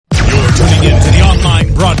tuning in to the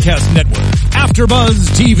online broadcast network, AfterBuzz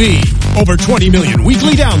TV. Over 20 million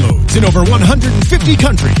weekly downloads in over 150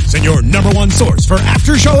 countries, and your number one source for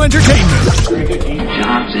after-show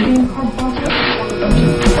entertainment.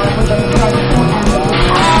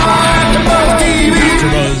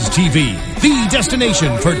 AfterBuzz TV, the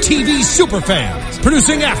destination for TV superfans,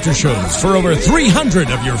 producing aftershows for over 300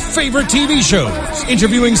 of your favorite TV shows,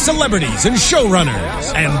 interviewing celebrities and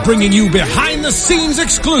showrunners, and bringing you behind-the-scenes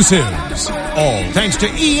exclusives. All thanks to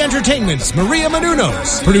E! Entertainment's Maria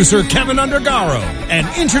Menounos, producer Kevin Undergaro, and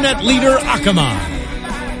internet leader Akamai.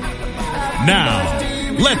 Now,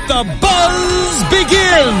 let the buzz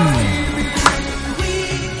begin!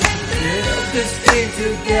 This thing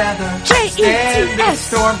together. J-E-T-S. The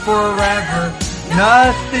storm forever.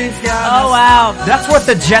 Nothing's gonna. Oh wow, that's what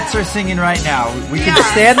the Jets are singing right now. We can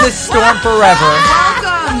stand this storm forever.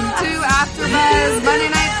 Welcome to AfterBuzz Monday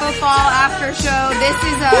Night Football After Show. This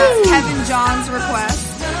is Kevin John's request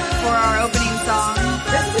for our opening song.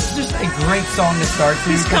 This is just a great song to start to.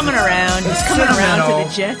 He's coming around. He's coming around to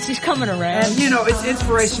the Jets. He's coming around. And, it's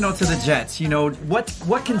inspirational to the Jets.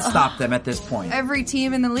 What can stop them at this point? Every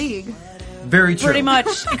team in the league. Very true. Pretty much,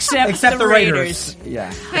 except the Raiders.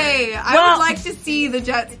 Yeah. Hey, I would like to see the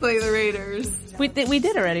Jets play the Raiders. We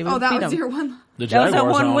did already. That was your one. The Jaguars that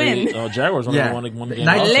was one only, win. Jaguars only won the game.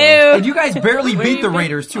 Hello. And you guys barely beat the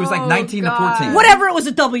Raiders too. It was like 19-14. Whatever. It was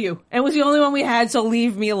a W. It was the only one we had. So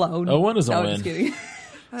leave me alone. A win is a no, win. Just kidding.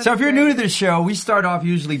 So if you're new to the show, we start off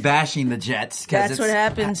usually bashing the Jets. That's what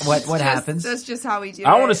happens. What happens? That's just how we do it.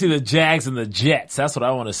 I want to see the Jags and the Jets. That's what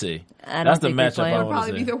I want to see. That's the matchup I want to see.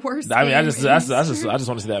 Probably be the worst. I mean, I just game. want to see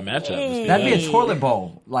that matchup. That'd be a toilet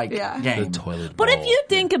bowl game. The toilet But bowl. if you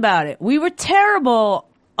think about it, we were terrible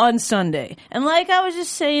on Sunday. And like I was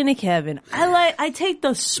just saying to Kevin, I take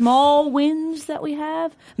the small wins that we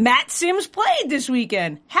have. Matt Sims played this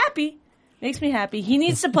weekend. Happy. Makes me happy. He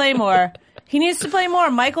needs to play more.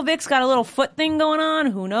 Michael Vick's got a little foot thing going on.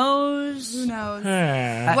 Who knows? What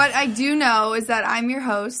I do know is that I'm your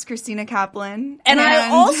host, Christina Kaplan. And I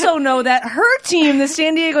also know that her team, the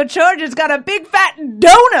San Diego Chargers, got a big fat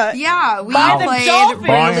donut. Yeah, we by the played Dolphins.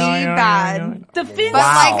 really bad. The Fins But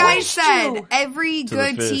like I squished said, you. every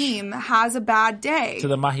good team has a bad day. To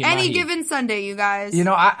the mahi Any mahi. given Sunday, you guys.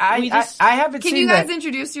 I haven't Can seen you guys that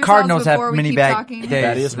introduce yourselves Cardinals have before we mini keep bag talking? days.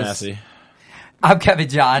 Thaddeus Massey. I'm Kevin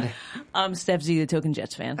John. I'm Steph Z, the token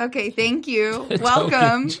Jets fan. Okay, thank you.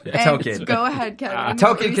 Welcome. Token. Go ahead, Kevin.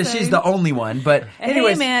 Token because she's the only one. But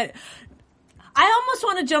anyways, Hey, man. I almost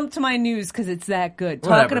want to jump to my news because it's that good.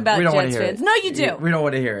 Whatever. Talking about We don't wanna Jets hear fans. it. No, you do. We don't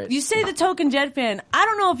want to hear it. You say the token Jet fan. I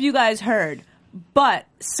don't know if you guys heard, but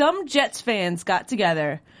some Jets fans got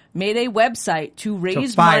together, made a website to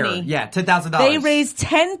raise money. Yeah, $10,000. They raised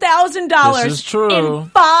 $10,000 This is true. in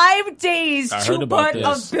 5 days I to heard about put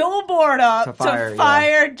this. a billboard up To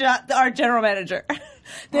fire, our general manager.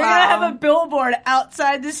 They're going to have a billboard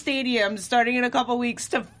outside the stadium starting in a couple weeks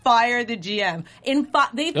to fire the GM. They It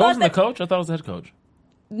thought wasn't the coach? I thought it was the head coach.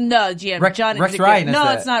 No, GM. Rex John. Ryan is no,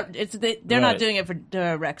 the- it's not. They're not Right. doing it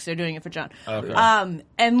for Rex. They're doing it for John. Okay.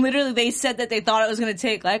 And literally they said that they thought it was going to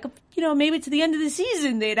take maybe to the end of the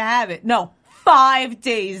season they'd have it. No, 5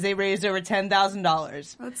 days they raised over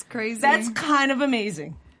 $10,000. That's crazy. That's kind of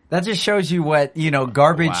amazing. That just shows you what,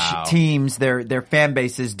 garbage Wow. teams, their fan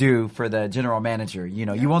bases do for the general manager.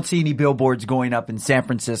 You won't see any billboards going up in San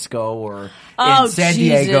Francisco or in San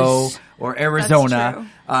Diego Jesus. or Arizona.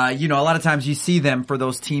 That's true. A lot of times you see them for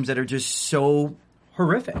those teams that are just so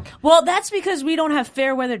horrific. Well, that's because we don't have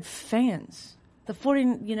fair-weathered fans. The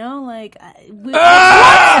 40,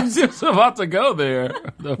 I was about to go there.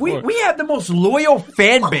 We have the most loyal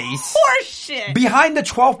fan base. Horseshit. Behind the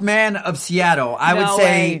 12th man of Seattle, I would No say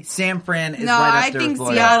way. San Fran is No, right I up there think with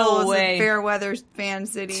Florida. Seattle No is way. a fair weather fan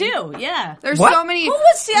city. Too, yeah. There's What? so many Who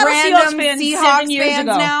was Seattle random Seahawks fans Seahawks 7 years fans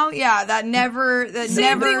ago? now. Yeah, that never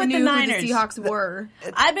Same thing knew with the who Niners. the Seahawks were.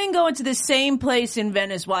 I've been going to the same place in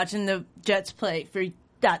Venice watching the Jets play for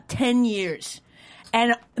 10 years.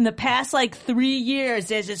 And in the past, 3 years,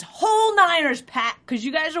 there's this whole Niners pack because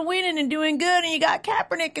you guys are winning and doing good and you got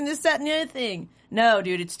Kaepernick and this, that, and the other thing. No,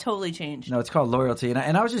 dude, it's totally changed. No, it's called loyalty.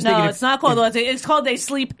 And I was just No, thinking... it's not called loyalty. It's called they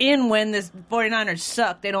sleep in when the 49ers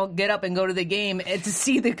suck. They don't get up and go to the game to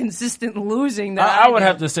see the consistent losing. That I would do.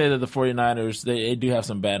 have to say that the 49ers, they do have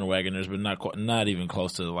some bandwagoners, but not even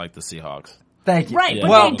close to the Seahawks. Thank you. Right, Yeah, but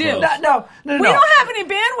well, they do. No. We don't have any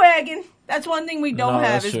bandwagon. That's one thing we don't No,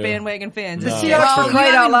 have that's is true. bandwagon fans. No. Seahawks Well, for you crying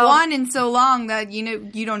out haven't loud. won in so long that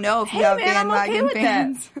you don't know if you Hey have man, I'm bandwagon okay with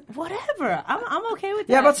fans. that. Whatever. I'm okay with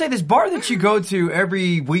that. Yeah, I'm about to say this bar that you go to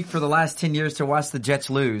every week for the last 10 years to watch the Jets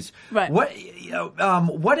lose. Right. What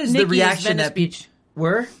is the Nikki's reaction Venice that Beach.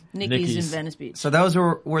 Where? Nicky's in Venice Beach. So those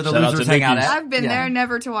were where the Shout out losers to hang out Nicky's. at. I've been there,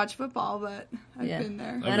 never to watch football, but I've been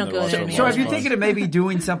there. I don't go there anymore. So if you're thinking of maybe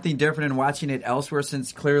doing something different and watching it elsewhere,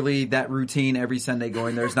 since clearly that routine every Sunday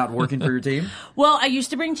going there is not working for your team? Well, I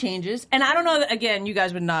used to bring changes, and I don't know, again, you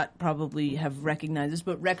guys would not probably have recognized this,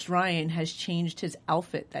 but Rex Ryan has changed his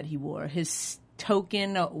outfit that he wore. His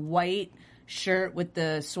token white shirt with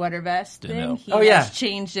the sweater vest thing. He has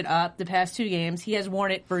changed it up the past 2 games. He has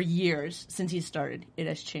worn it for years since he started. It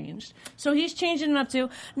has changed. So he's changing it up too.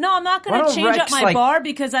 No, I'm not going to change up my bar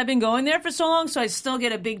because I've been going there for so long, so I still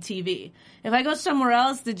get a big TV. If I go somewhere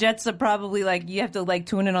else, the Jets are probably you have to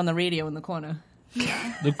tune in on the radio in the corner.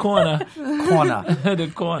 The corner.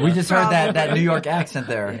 The corner. We just heard that New York accent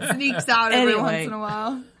there. It sneaks out every once in a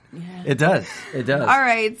while. Yeah. It does. All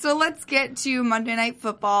right, so let's get to Monday Night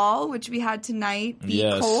Football, which we had tonight.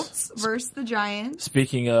 The Colts versus the Giants.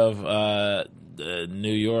 Speaking of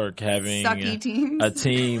New York having sucky teams. A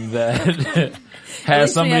team that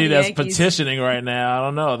has somebody that's petitioning right now. I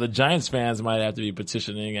don't know. The Giants fans might have to be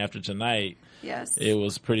petitioning after tonight. Yes. It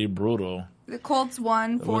was pretty brutal. The Colts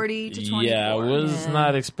won 40-24. Yeah, I was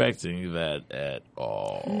not expecting that at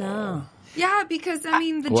all. No. Yeah, because,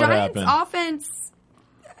 the Giants' offense...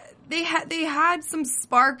 They had some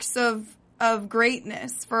sparks of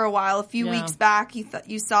greatness for a while. A few weeks back,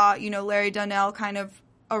 you saw Larry Donnell kind of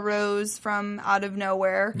arose from out of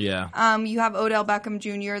nowhere. Yeah. You have Odell Beckham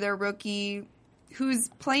Jr., their rookie, who's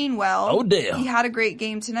playing well. Odell. He had a great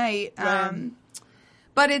game tonight.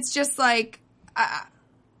 But it's just I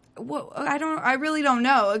really don't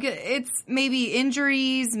know. It's maybe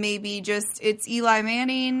injuries, maybe just it's Eli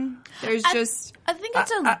Manning. I think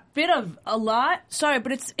it's a bit of a lot. Sorry,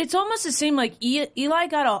 but it's almost the same. Eli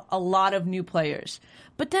got a lot of new players,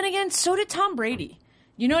 but then again, so did Tom Brady.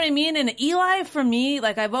 You know what I mean? And Eli, for me,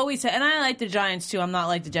 I've always said, and I like the Giants too. I'm not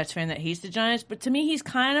like the Jets fan that hates the Giants, but to me, he's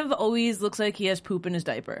kind of always looks like he has poop in his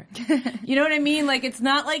diaper. You know what I mean? It's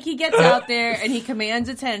not like he gets out there and he commands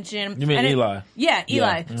attention. You mean Eli? Yeah,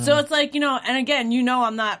 Eli. Mm-hmm. So it's and again,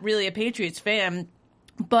 I'm not really a Patriots fan,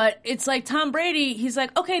 but it's like Tom Brady, he's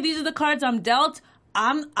like, okay, these are the cards I'm dealt.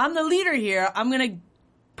 I'm the leader here. I'm going to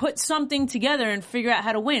put something together and figure out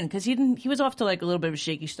how to win, because he was off to a little bit of a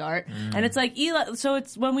shaky start. And it's Eli, so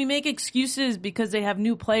it's when we make excuses because they have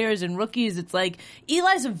new players and rookies, it's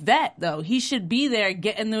Eli's a vet though. He should be there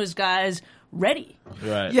getting those guys ready.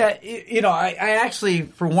 Right. Yeah, I actually,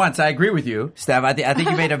 for once, I agree with you, Steph. I think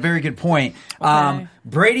you made a very good point. Okay.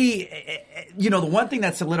 Brady, the one thing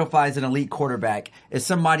that solidifies an elite quarterback is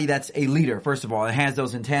somebody that's a leader, first of all, and has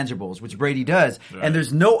those intangibles, which Brady does. Right. And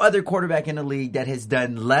there's no other quarterback in the league that has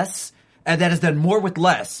done less, and that has done more with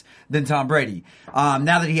less than Tom Brady. Now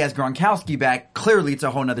that he has Gronkowski back, clearly it's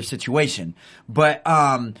a whole nother situation. But,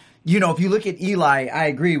 if you look at Eli, I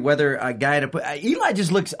agree whether a guy Eli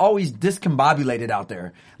just looks always discombobulated out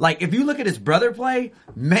there. If you look at his brother play,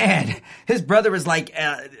 man, his brother is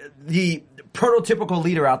the prototypical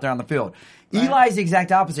leader out there on the field. Right. Eli's the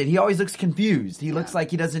exact opposite. He always looks confused. He looks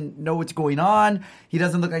like he doesn't know what's going on. He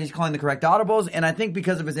doesn't look like he's calling the correct audibles. And I think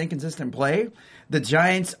because of his inconsistent play, the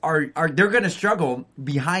Giants they're going to struggle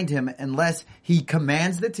behind him unless he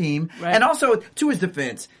commands the team. Right. And also, to his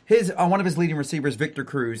defense, one of his leading receivers, Victor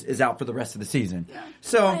Cruz, is out for the rest of the season. Yeah.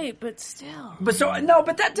 So, right, but still. But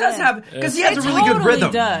that does have, because he has a really good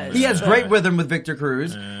rhythm. Does. He has great rhythm with Victor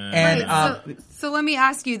Cruz. And so let me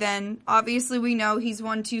ask you then. Obviously, we know he's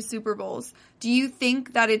won 2 Super Bowls. Do you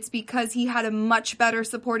think that it's because he had a much better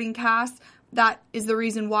supporting cast that is the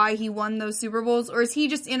reason why he won those Super Bowls? Or is he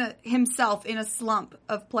just himself in a slump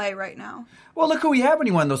of play right now? Well, look who he had when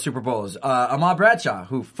he won those Super Bowls. Ahmad Bradshaw,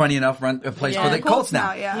 who, funny enough, plays for the Colts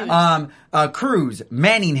now. Yeah. Cruz,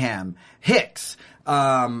 Manningham, Hicks.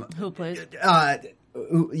 Who plays?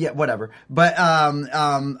 Yeah, whatever. But,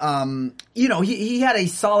 he had a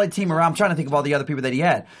solid team around. I'm trying to think of all the other people that he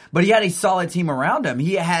had. But he had a solid team around him.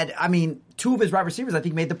 He had, 2 of his wide receivers, I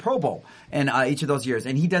think, made the Pro Bowl in each of those years.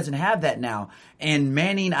 And he doesn't have that now. And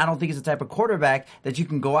Manning, I don't think, is the type of quarterback that you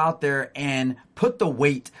can go out there and put the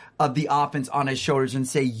weight of the offense on his shoulders and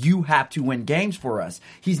say, you have to win games for us.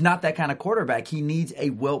 He's not that kind of quarterback. He needs a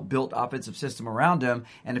well-built offensive system around him.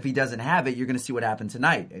 And if he doesn't have it, you're going to see what happened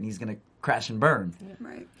tonight. And he's going to crash and burn.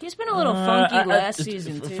 Right. He's been a little funky last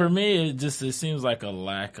season, too. For me, it seems like a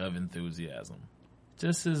lack of enthusiasm.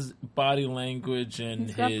 Just his body language and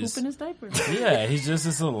he's got poop in his diaper. Yeah,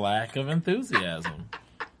 it's a lack of enthusiasm.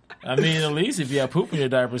 At least if you have poop in your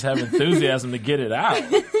diapers, have enthusiasm to get it out.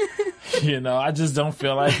 I just don't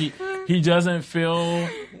feel like he doesn't feel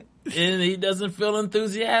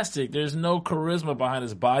enthusiastic. There's no charisma behind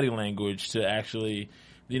his body language to actually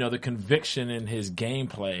the conviction in his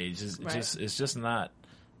gameplay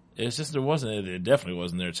it definitely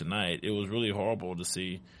wasn't there tonight. It was really horrible to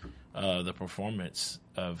see the performance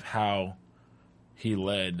of how he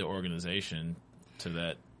led the organization to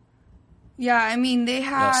that. Yeah, I mean, they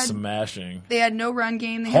had smashing. They had no run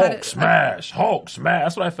game. They Hulk smash.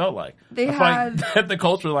 That's what I felt like. They I had felt like the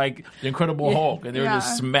Colts were like the Incredible Hulk, and they were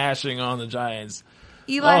just smashing on the Giants.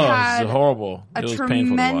 Eli had it was horrible. a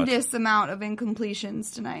tremendous amount of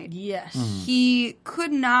incompletions tonight. Yes. He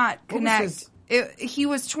could not connect. He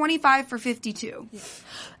was 25 for 52.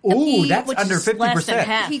 Ooh, that's which under is less than 50%.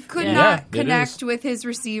 half. He could not connect with his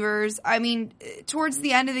receivers. I mean, towards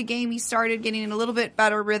the end of the game, he started getting in a little bit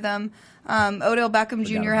better rhythm. Odell Beckham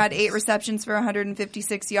Jr. had 8 receptions for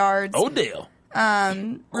 156 yards. Odell.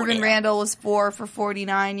 Ruben Randall was 4 for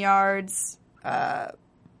 49 yards.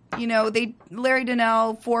 Larry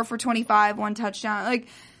Donnell 4 for 25, 1 touchdown. Like,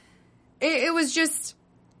 it was just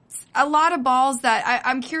a lot of balls that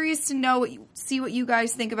I'm curious to see what you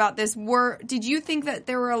guys think about this. Did you think that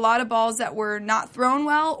there were a lot of balls that were not thrown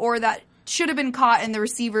well, or that should have been caught and the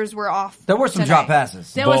receivers were off? There were some tonight? drop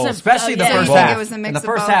passes. There was especially the first you think half. it was a mix In the of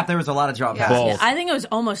first both? half, there was a lot of drop passes. Both. I think it was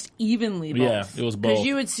almost evenly both. Yeah, it was both. Because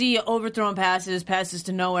you would see overthrown passes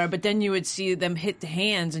to nowhere, but then you would see them hit the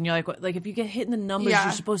hands, and you're like, what? Like if you get hit in the numbers,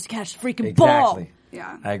 you're supposed to catch the freaking ball. Exactly.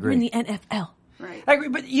 Yeah. I agree. You're in the NFL. Right. I agree,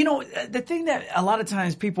 but the thing that a lot of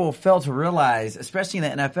times people fail to realize, especially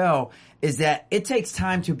in the NFL, is that it takes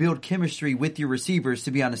time to build chemistry with your receivers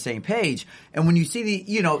to be on the same page. And when you see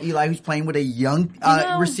Eli, who's playing with a young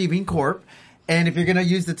receiving corp, and if you're going to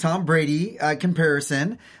use the Tom Brady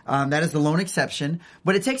comparison, that is the lone exception.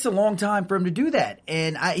 But it takes a long time for him to do that,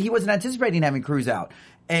 and he wasn't anticipating having Cruz out.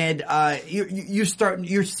 And you're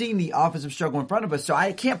seeing the offensive struggle in front of us. So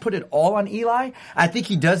I can't put it all on Eli. I think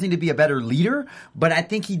he does need to be a better leader, but I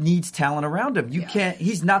think he needs talent around him. You can't.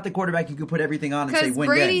 He's not the quarterback you can put everything on and say win. Because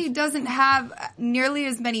Brady doesn't have nearly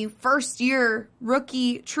as many first-year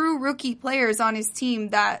true rookie players on his team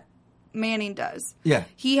that Manning does. Yeah,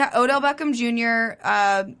 he Odell Beckham Jr.,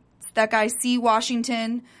 that guy C.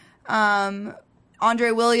 Washington,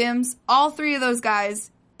 Andre Williams, all 3 of those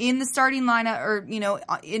guys in the starting lineup, or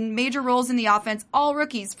in major roles in the offense, all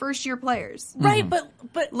rookies, first-year players. Right, but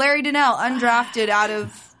Larry Donnell, undrafted out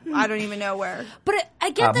of I don't even know where. But I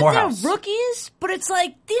get that Morehouse. they're rookies, but it's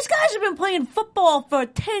like these guys have been playing football for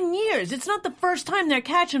 10 years. It's not the first time they're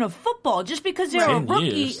catching a football just because they're a 10 rookie,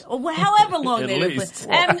 years. or however long At they've been least.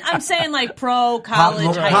 playing. And I'm saying like pro,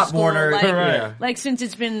 college, high Pop school, Warner, right. like since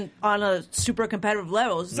it's been on a super competitive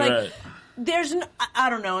level. It's like Right. I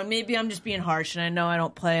don't know, and maybe I'm just being harsh, and I know I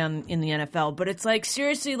don't play in the NFL, but it's like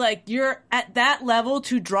seriously, like you're at that level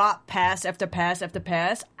to drop pass after pass after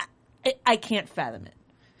pass. I can't fathom it.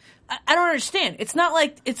 I don't understand. It's not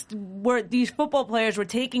like it's where these football players were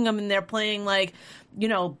taking them and they're playing like,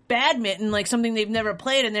 badminton, like something they've never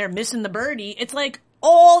played, and they're missing the birdie. It's like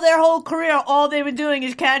all their whole career, all they've been doing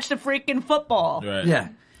is catch the freaking football. Right. yeah.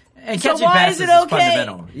 And So catching why passes is it okay?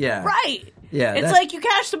 fundamental. Yeah, Right. Yeah, It's that's- like you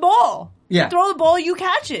catch the ball. Yeah. You throw the ball, you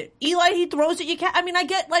catch it. Eli, he throws it, you catch. I mean, I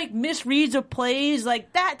get like misreads of plays,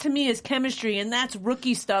 like that to me is chemistry, and that's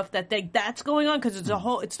rookie stuff that's going on because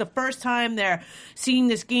it's the first time they're seeing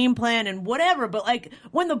this game plan and whatever. But like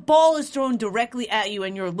when the ball is thrown directly at you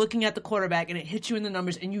and you're looking at the quarterback and it hits you in the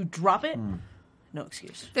numbers and you drop it, no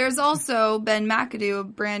excuse. There's also Ben McAdoo, a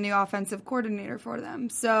brand new offensive coordinator for them.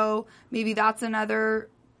 So maybe that's another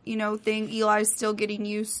thing. Eli's still getting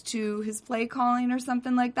used to his play calling or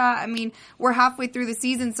something like that. I mean, we're halfway through the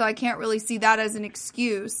season, so I can't really see that as an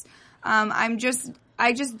excuse. I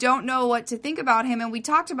just don't know what to think about him. And we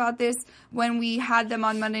talked about this when we had them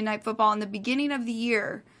on Monday Night Football in the beginning of the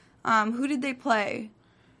year. Who did they play?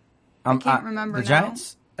 I can't remember the now.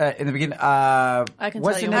 Giants in the beginning. I can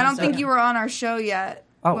what's tell you. the I name? don't think you were on our show yet.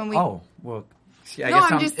 Well. I No,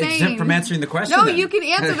 guess I'm just saying. exempt from answering the question. No, then. you can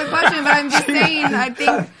answer the question, but I'm just saying. I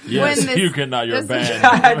think Yes, when this, you can. Now you're this- banned.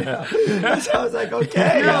 I was like,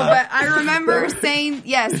 okay. No, but I remember saying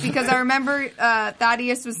yes because I remember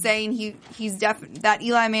Thaddeus was saying that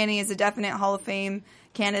Eli Manning is a definite Hall of Fame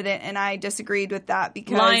candidate, and I disagreed with that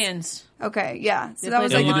because Lions. Okay, yeah. So They that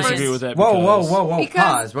was played like And you the the disagree first. with that? Whoa!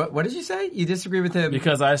 Because- Pause. What did you say? You disagree with him?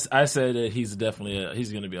 Because I said that he's definitely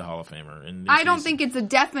he's going to be a Hall of Famer, and I don't he's think it's a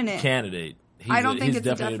definite. candidate. I don't think he's it's a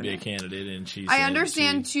definitely going to be a definite. candidate, and she. I said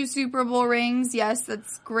understand 2 Super Bowl rings. Yes,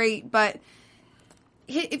 that's great, but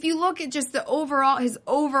if you look at just his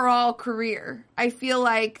overall career, I feel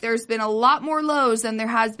like there's been a lot more lows than there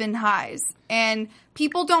has been highs, and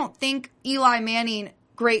people don't think Eli Manning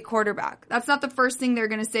great quarterback. That's not the first thing they're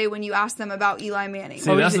going to say when you ask them about Eli Manning.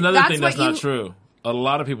 See, that's another thing that's not true. a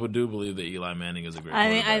lot of people do believe that Eli Manning is a great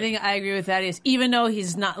quarterback. I think I agree with Thaddeus. Even though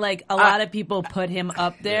he's not like a lot of people put him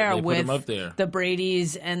up there they put with him up there. the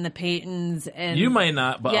Bradys and the Paytons, and You may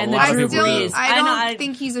not, but a and the lot Drew of people do. Brees. I don't I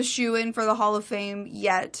think he's a shoo-in for the Hall of Fame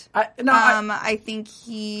yet. I think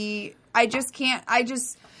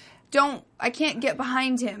I can't get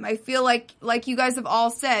behind him. I feel like you guys have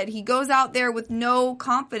all said, he goes out there with no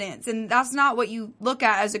confidence, and that's not what you look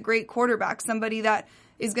at as a great quarterback. Somebody that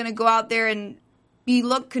is going to go out there and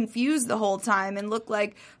look confused the whole time and look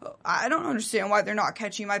like, I don't understand why they're not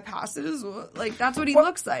catching my passes. Like, that's what he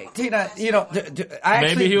looks like. Tina,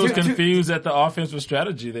 Maybe he was confused at the offensive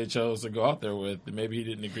strategy they chose to go out there with. Maybe he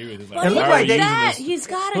didn't agree with it. But like that, he's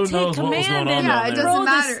got to take command and throw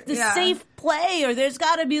the safe play, or there's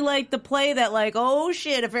got to be like the play that like, oh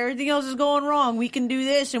shit, if everything else is going wrong, we can do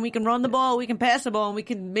this and we can run the ball, we can pass the ball, and we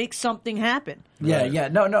can make something happen. Yeah.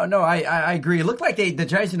 No. I agree. It looked like the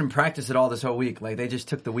Giants didn't practice at all this whole week. Like they just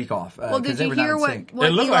took the week off. Well, did you hear what it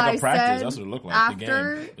looked Eli like a practice? said That's what it looked like.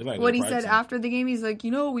 After the game. what he said after the game, he's like,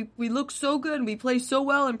 we look so good and we play so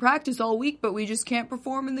well in practice all week, but we just can't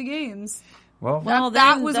perform in the games. Well,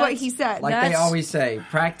 that was what he said. Like they always say,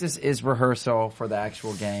 practice is rehearsal for the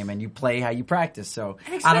actual game, and you play how you practice. So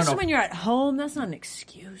and especially I don't know. when you're at home, that's not an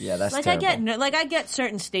excuse. Yeah, that's like terrible. I get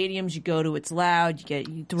certain stadiums you go to, it's loud,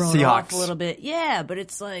 you throw it Seahawks. off a little bit. Yeah, but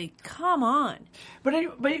it's like, come on. But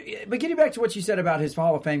getting back to what you said about his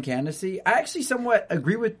Hall of Fame candidacy, I actually somewhat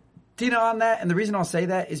agree with Tina on that. And the reason I'll say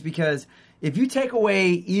that is because if you take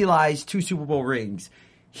away Eli's 2 Super Bowl rings,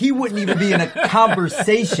 he wouldn't even be in a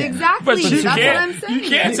conversation. Exactly. But That's what I'm saying. You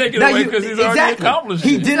can't take it away because he's already accomplished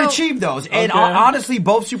He it. did achieve those. And honestly,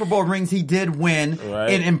 both Super Bowl rings he did win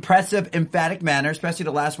in impressive, emphatic manner, especially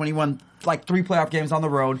the last one. He won like 3 playoff games on the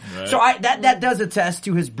road. Right. So that does attest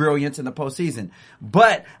to his brilliance in the postseason.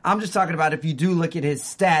 But I'm just talking about if you do look at his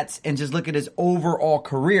stats and just look at his overall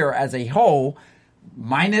career as a whole,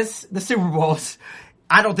 minus the Super Bowls,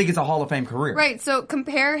 I don't think it's a Hall of Fame career. Right, so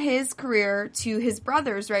compare his career to his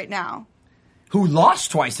brothers right now. Who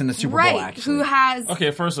lost twice in the Super Bowl, actually. Who has...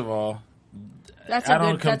 Okay, first of all, that's I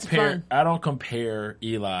don't compare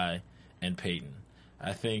Eli and Peyton.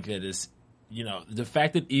 I think that it's, the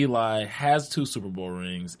fact that Eli has 2 Super Bowl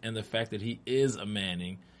rings and the fact that he is a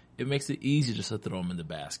Manning, it makes it easy just to throw him in the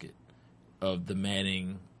basket of the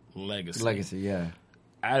Manning legacy. Legacy, yeah.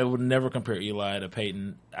 I would never compare Eli to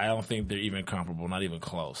Peyton. I don't think they're even comparable, not even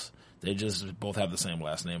close. They just both have the same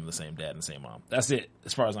last name and the same dad and the same mom. That's it,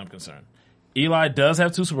 as far as I'm concerned. Eli does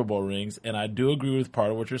have 2 Super Bowl rings, and I do agree with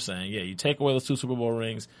part of what you're saying. Yeah, you take away those 2 Super Bowl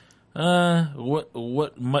rings,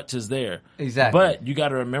 what much is there? Exactly. But you got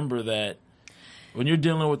to remember that when you're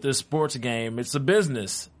dealing with this sports game, it's a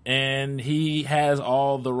business, and he has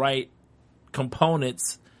all the right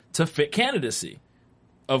components to fit candidacy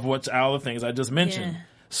of all the things I just mentioned. Yeah.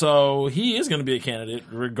 So he is going to be a candidate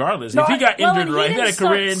regardless. If he got injured he had a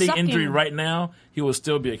career-ending injury right now, he will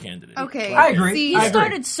still be a candidate. Okay. I agree. See, he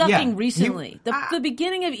started sucking recently. The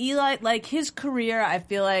beginning of Eli, like his career, I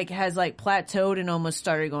feel like has like plateaued and almost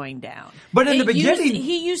started going down. But in the beginning,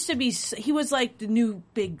 he used to be. He was like the new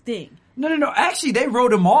big thing. No. Actually, they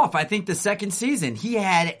wrote him off. I think the second season he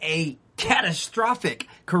had a catastrophic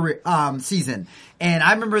career season. And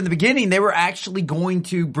I remember in the beginning, they were actually going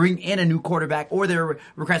to bring in a new quarterback, or they were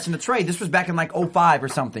requesting a trade. This was back in like 05 or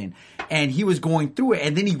something. And he was going through it.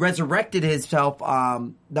 And then he resurrected himself,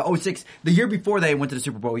 the 06, the year before they went to the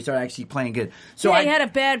Super Bowl. He started actually playing good. So he had a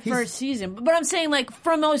bad first season. But I'm saying like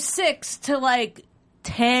from 06 to like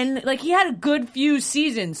 10, like he had a good few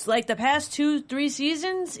seasons. Like the past 2-3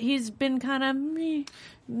 seasons, he's been kind of meh.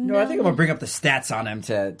 No, I think I'm going to bring up the stats on him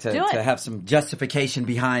to have some justification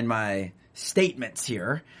behind my statements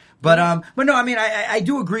here. But no, I mean, I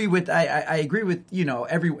do agree with, I agree with,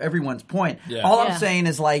 everyone's point. Yeah. All I'm saying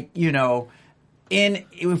is like,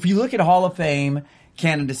 if you look at Hall of Fame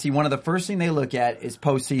candidacy, one of the first thing they look at is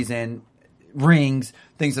postseason rings,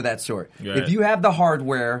 things of that sort. Right. If you have the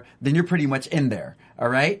hardware, then you're pretty much in there. All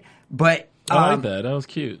right. But I like that. That was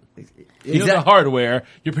cute. You have the hardware,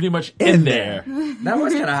 you're pretty much in there. That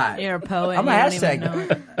was kind of hot. You're a poet. I'm a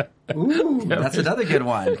hashtag. Ooh, that's another good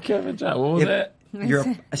one. Kevin John, what was that? You're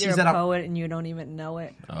a poet and you don't even know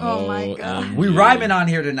it. Oh my God. We rhyming on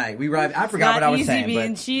here tonight. I forgot what I was saying. It's not easy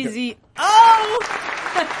being cheesy.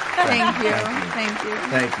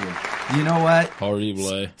 Thank you. You know what?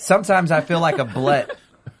 Horrible. Sometimes I feel like a blet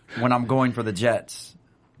when I'm going for the Jets.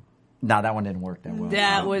 No, that one didn't work that well.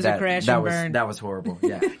 That was a crash and burn. That was horrible.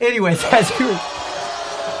 Yeah. Anyways, as you...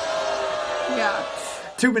 Yeah.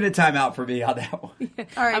 2-minute timeout for me on that one.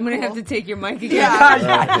 All right, I'm going to have to take your mic again.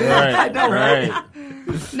 Yeah. Right.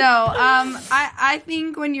 No, I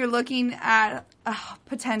think when you're looking at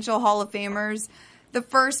potential Hall of Famers, the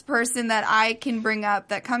first person that I can bring up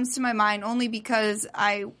that comes to my mind only because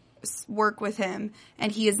I work with him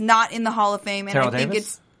and he is not in the Hall of Fame. And Terrell I think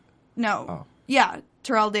Davis? it's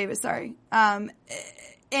Terrell Davis, sorry. And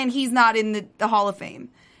he's not in the Hall of Fame.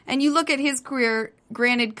 And you look at his career,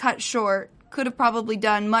 granted cut short, could have probably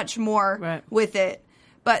done much more with it.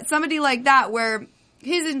 But somebody like that where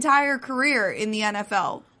his entire career in the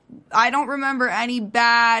NFL, I don't remember any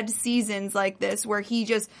bad seasons like this where he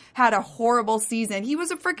just had a horrible season. He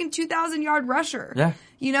was a freaking 2,000-yard rusher. Yeah.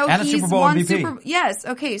 You know, and he's a Super Bowl won MVP. Yes.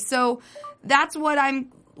 Okay. So that's what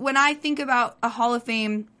when I think about a Hall of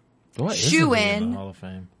Fame shoe-in. Hall of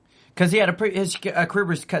Fame. Because he had his career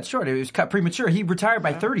was cut short. It was cut premature. He retired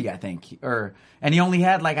by 30, I think, and he only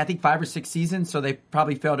had 5 or 6 seasons. So they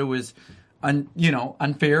probably felt it was,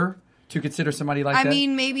 unfair to consider somebody like that. I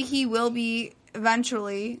mean, maybe he will be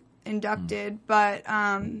eventually inducted, but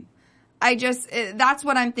that's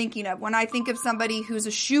what I'm thinking of when I think of somebody who's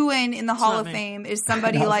a shoo-in in the Hall of Fame is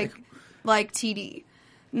somebody like TD,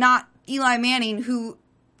 not Eli Manning, who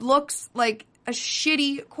looks like a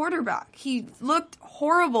shitty quarterback. He looked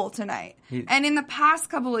horrible tonight. And in the past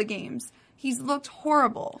couple of games, he's looked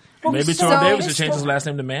horrible. Maybe Terrell Davis should change his last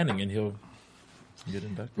name to Manning and he'll get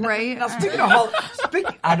inducted. Right? Now, speaking of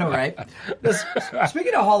I know, right?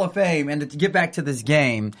 Speaking of Hall of Fame, and to get back to this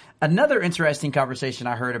game, another interesting conversation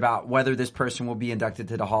I heard about whether this person will be inducted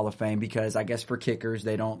to the Hall of Fame, because I guess for kickers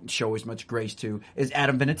they don't show as much grace to, is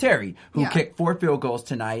Adam Vinatieri, who kicked 4 field goals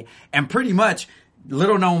tonight, and pretty much,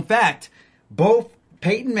 little known fact, both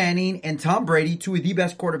Peyton Manning and Tom Brady, 2 of the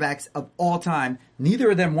best quarterbacks of all time,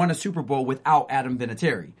 neither of them won a Super Bowl without Adam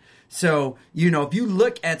Vinatieri. So, if you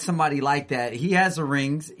look at somebody like that, he has the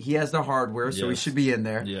rings, he has the hardware, so he should be in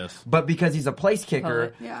there. Yes. But because he's a place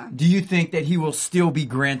kicker, do you think that he will still be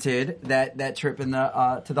granted that trip in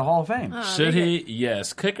the to the Hall of Fame? Should he?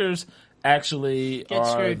 Yes. Kickers actually are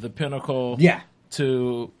screwed. the pinnacle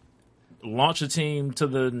to launch a team to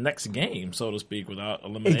the next game, so to speak, without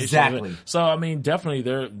elimination. Exactly. So, I mean,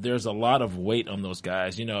 definitely there's a lot of weight on those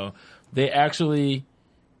guys. They actually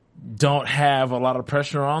don't have a lot of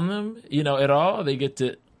pressure on them, at all. They get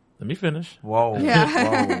to let me finish. Whoa.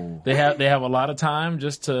 Yeah. Whoa. They have a lot of time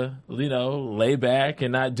just to, lay back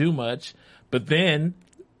and not do much. But then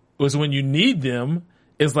was when you need them,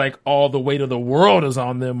 it's like all the weight of the world is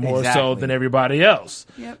on them more so than everybody else.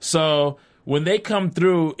 Yep. So when they come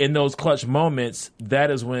through in those clutch moments,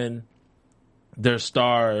 that is when their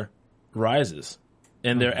star rises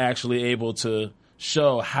and they're actually able to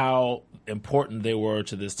show how important they were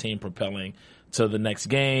to this team propelling to the next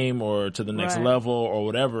game or to the next level or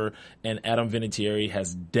whatever. And Adam Vinatieri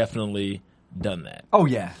has definitely done that. Oh,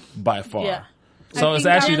 yeah. By far. Yeah. So it's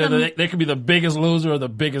actually, they could be the biggest loser or the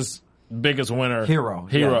biggest winner. Hero.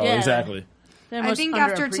 Yeah. Exactly. I think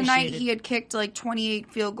after tonight he had kicked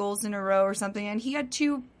 28 field goals in a row or something, and he had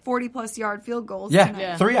 2 40-plus yard field goals tonight.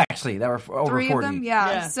 Yeah. 3 actually that were over 3 40. of them,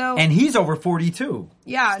 yeah. So, and he's over 42.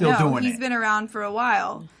 Yeah, still doing he's it. been around for a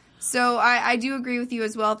while. So I do agree with you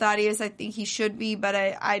as well, Thaddeus. I think he should be, but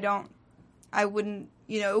I wouldn't,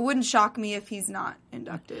 it wouldn't shock me if he's not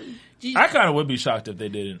inducted. I kind of would be shocked if they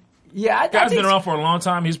didn't. Yeah, I Guy's think been around for a long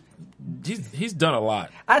time. He's done a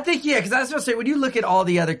lot. I think, because I was going to say, when you look at all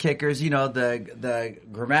the other kickers, the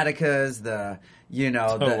Grammaticas, the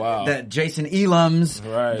Jason Elams,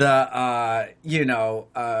 right.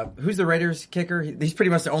 who's the Raiders kicker? He's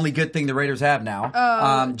pretty much the only good thing the Raiders have now.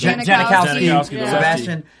 Janikowski,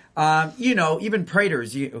 Sebastian. Even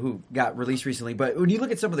Praters, who got released recently. But when you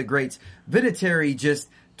look at some of the greats, Vinatieri just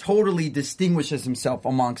totally distinguishes himself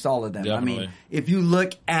amongst all of them. Definitely. I mean, if you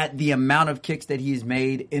look at the amount of kicks that he's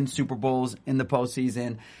made in Super Bowls in the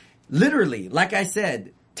postseason, literally, like I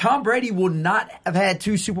said, Tom Brady would not have had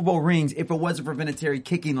 2 Super Bowl rings if it wasn't for Vinatieri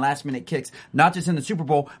kicking last-minute kicks, not just in the Super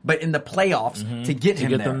Bowl, but in the playoffs to get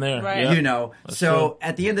them there. Right. Yep. That's true.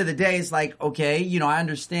 At the end of the day, it's like, okay, I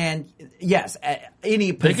understand. Yes,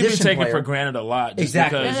 any position they can be taken player, for granted a lot. Just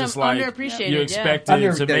Exactly. Because And it's like underappreciated, you yeah. expect it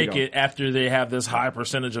to There you make go. it after they have this high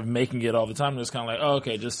percentage of making it all the time. It's kind of like, oh,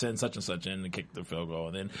 okay, just send such and such in and kick the field goal.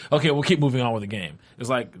 And then, okay, we'll keep moving on with the game. It's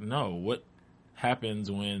like, no, what happens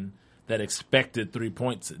when that expected 3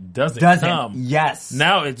 points doesn't come? Yes.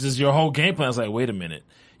 Now it's just your whole game plan is like, wait a minute.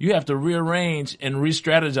 You have to rearrange and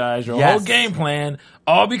re-strategize your whole game plan,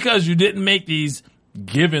 all because you didn't make these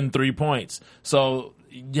given 3 points. So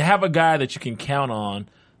you have a guy that you can count on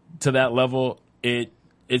to that level. It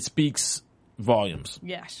speaks volumes.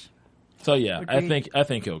 Yes. So yeah, Agreed. I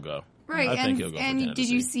think he'll go. Right, I think he'll go for and Tennessee. did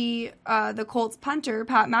you see the Colts punter,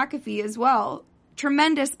 Pat McAfee, as well?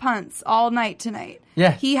 tremendous punts all night tonight.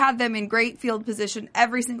 Yeah. He had them in great field position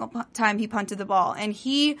every single time he punted the ball. And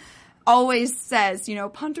he always says,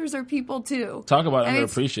 punters are people too. Talk about And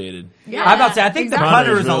underappreciated. Yeah. I'm about to say, I think the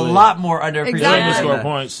punter is a lot more underappreciated. Exactly. They score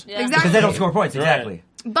points. Yeah. Exactly. Because they don't score points, Right. exactly.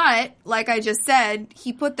 But, like I just said,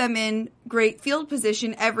 he put them in great field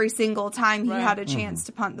position every single time he had a chance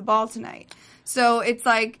to punt the ball tonight. So it's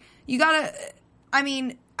like, you gotta,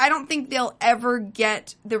 I don't think they'll ever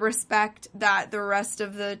get the respect that the rest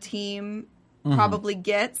of the team probably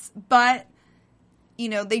gets, but,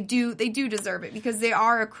 they do deserve it because they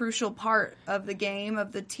are a crucial part of the game,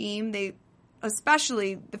 of the team.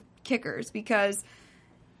 Especially the kickers, because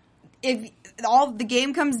if all the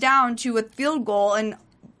game comes down to a field goal and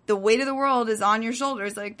the weight of the world is on your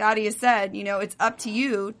shoulders, like Thaddeus said, it's up to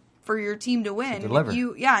you for your team to win. deliver.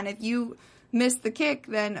 And if you miss the kick,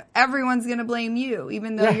 then everyone's going to blame you,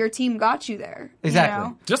 even though your team got you there.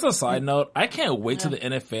 Exactly. Just a side note, I can't wait till the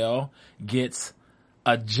NFL gets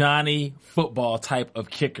a Johnny football type of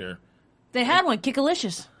kicker. They had one,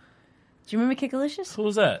 Kickalicious. Do you remember Kickalicious? Who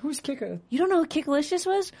was that? Who's kicker? You don't know who Kickalicious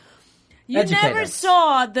was? You Educate never us.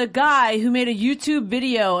 saw the guy who made a YouTube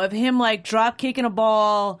video of him drop kicking a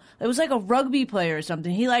ball. It was like a rugby player or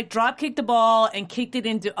something. He drop kicked the ball and kicked it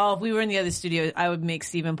into. Oh, if we were in the other studio, I would make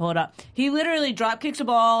Steven pull it up. He literally drop kicks a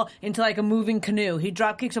ball into a moving canoe. He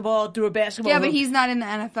drop kicks a ball through a basketball. Yeah, but hoop. he's not in the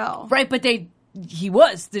NFL. Right, but he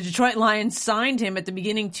was. The Detroit Lions signed him at the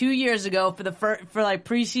beginning 2 years ago for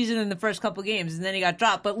preseason and the first couple games, and then he got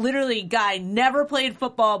dropped. But literally, guy never played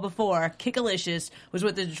football before. Kickalicious was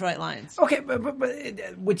with the Detroit Lions. Okay, but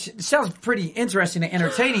which sounds pretty interesting and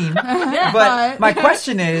entertaining. But my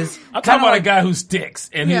question is, I'm talking about a guy who sticks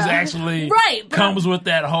and who's actually Right, but- comes with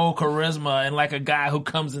that whole charisma and a guy who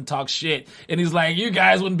comes and talks shit and he's like, you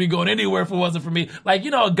guys wouldn't be going anywhere if it wasn't for me.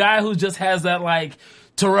 A guy who just has that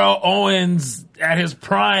Terrell Owens at his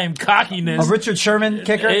prime cockiness. a Richard Sherman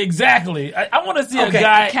kicker. Exactly. I want to see a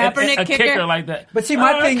guy, Kaepernick a kicker. kicker like that. But see,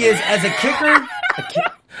 my thing is, as a kicker,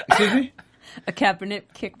 excuse me, A Kaepernick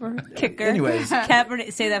kicker. Anyways.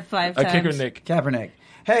 Kaepernick. Say that 5 A times. kicker Nick. Kaepernick.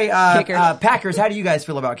 Hey, Kicker. Packers, how do you guys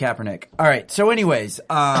feel about Kaepernick? All right. So, anyways,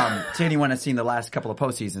 to anyone that's seen the last couple of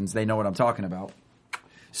postseasons, they know what I'm talking about.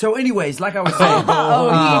 So, anyways, like I was saying,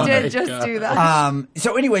 Oh, he did just do that.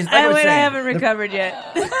 so, anyways, like I was saying, I haven't recovered yet.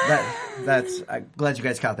 I'm glad you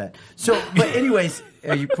guys caught that. So, but anyways,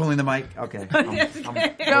 are you pulling the mic? Okay.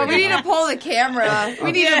 No, we need to pull the camera.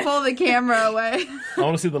 We need to pull the camera away. I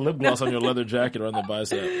want to see the lip gloss on your leather jacket or on the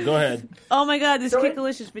bicep. Go ahead. Oh my God, this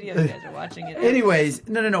Kickalicious video. You guys are watching it. Anyways,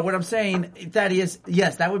 no. What I'm saying, Thaddeus,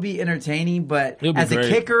 yes, that would be entertaining, but It'll be as great. a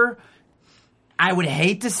kicker, I would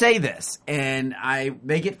hate to say this, and I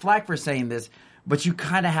may get flack for saying this, but you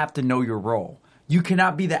kind of have to know your role. You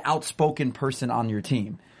cannot be the outspoken person on your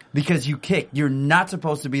team. Because you kick. You're not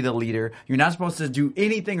supposed to be the leader. You're not supposed to do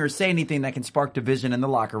anything or say anything that can spark division in the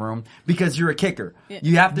locker room because you're a kicker.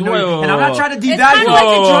 You have to know. Whoa, and I'm not trying to It's kind devalue of like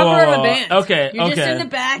Whoa, the drummer of whoa, a whoa. band. Okay, You're just okay. in the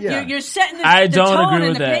back. Yeah. You're setting the, I the don't tone agree and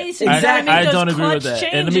with the that. pace. And Exactly. you I gotta don't make agree those with that.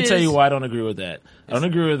 clutch And let me tell you changes. why I don't agree with that. I don't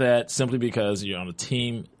agree with that simply because you're on a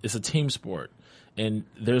team. It's a team sport. And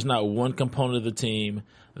there's not one component of the team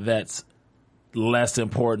that's less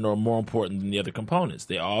important or more important than the other components.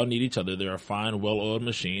 They all need each other. They're a fine, well-oiled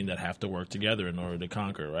machine that have to work together in order to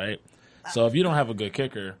conquer, right? So if you don't have a good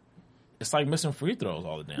kicker, it's like missing free throws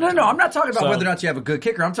all the damn time. No, I'm not talking about So- whether or not you have a good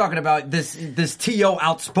kicker. I'm talking about this T.O.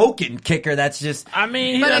 outspoken kicker that's just... I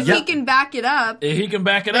mean, But if Yeah. he can back it up, if he can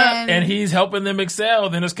back it up Then- and he's helping them excel,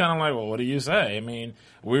 then it's kind of like, well, what do you say? I mean,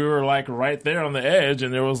 we were right there on the edge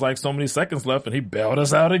and there was so many seconds left and he bailed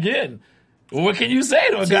us out again. Well, what can you say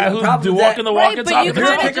to a guy the who's problem is walking the that- walk Right, and but talking you If you're a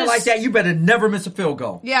the kinda talk? kicker just- like that, you better never miss a field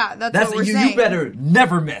goal. yeah, that's what we're you saying. better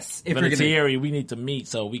never miss if But you're going to... Thierry, we need to meet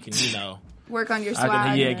so we can, Work on your I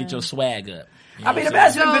swag. can, get your swag up. You know I mean, what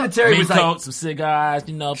I'm imagine saying? if Vinatieri Mint was like... coat, some cigars,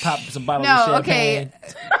 pop some bottles No, of champagne.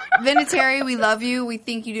 okay. Vinatieri, we love you. We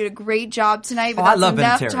think you did a great job tonight. But Oh, I that's love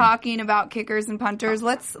enough Vinatieri. talking about kickers and punters.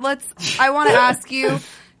 Let's. I want to ask you: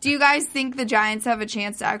 do you guys think the Giants have a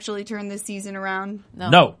chance to actually turn this season around?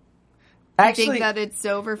 No. Actually, Think that it's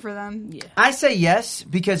over for them? Yeah. I say yes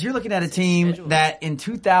because you're looking at a team that in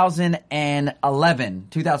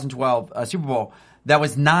 2012 Super Bowl that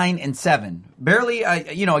was 9-7, barely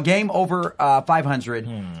a game over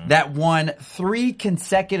 500 that won 3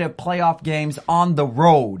 consecutive playoff games on the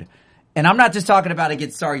road, and I'm not just talking about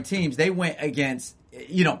against sorry teams. They went against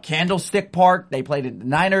Candlestick Park. They played at the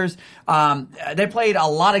Niners. They played a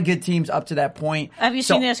lot of good teams up to that point. Have you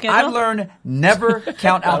seen their schedule? I've learned never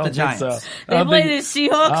count out the Giants. So. They played the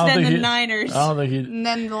Seahawks, then the Niners. I don't think he. And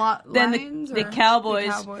then the Lions, the or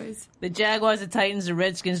Cowboys, the Jaguars, the Titans, the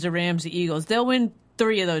Redskins, the Rams, the Eagles. They'll win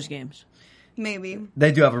 3 of those games. Maybe.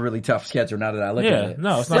 They do have a really tough schedule now that I look at it.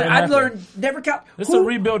 No, it's not But gonna I've happen. learned never count. It's a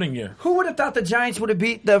rebuilding year. Who would have thought the Giants would have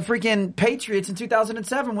beat the freaking Patriots in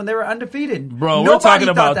 2007 when they were undefeated? Bro, Nobody we're talking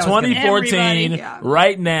thought about that was gonna happen. 2014 Everybody,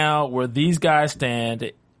 right now where these guys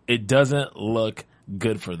stand. It doesn't look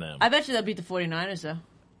good for them. I bet you they'll beat the 49ers, though.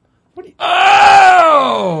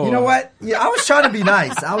 Oh! You know what? Yeah, I was trying to be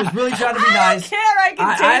nice. I was really trying to be nice. I don't care. I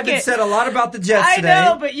can take I haven't it. said a lot about the Jets I today.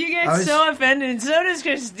 know, but you get so offended, and so does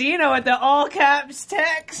Christina with the all caps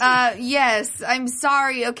text. Yes, I'm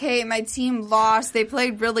sorry. Okay, my team lost. They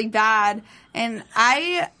played really bad, and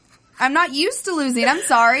I'm not used to losing. I'm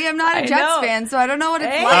sorry. I'm not a I Jets know. fan, so I don't know what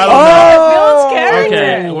it's Hey. like. I don't know. Bill's character.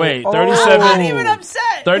 Okay, wait. I'm 37. not even upset.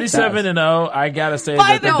 37-0. I gotta say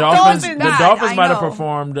By that the the Dolphins. Dolphins. The Dolphins I might have know.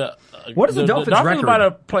 performed. What is the Dolphins' record? might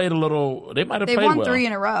have played a little. They might have They played won well. 3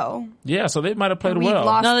 in a row. Yeah, so they might have played We've well.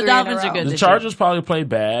 lost No, the 3 in a Dolphins are row. good. The this Chargers probably played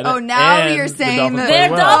bad. Oh, now and you're the saying Dolphins that- played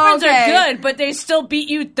Their well. Dolphins Okay. are good, but they still beat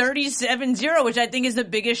you 37-0, which I think is the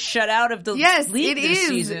biggest shutout of the Yes, league it this is.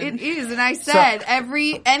 season. It is. And I said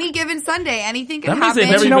any given Sunday, anything can That means happen. they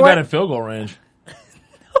never You even know got what? in field goal range.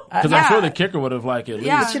 Because Yeah. I'm sure the kicker would have at least.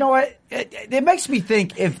 Yeah. But you know what? It makes me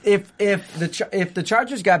think if the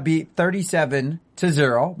Chargers got beat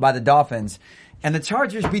 37-0 by the Dolphins, and the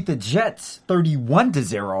Chargers beat the Jets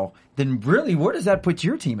 31-0, then really, where does that put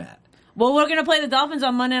your team at? Well, we're going to play the Dolphins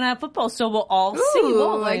on Monday Night Football, so we'll all see,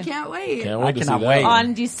 won't Ooh, we? I can't wait. Can't wait I to see cannot that. wait.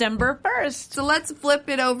 On December 1st. So let's flip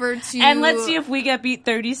it over to And let's see if we get beat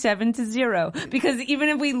 37-0. Because even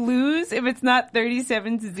if we lose, if it's not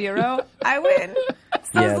 37-0, I win.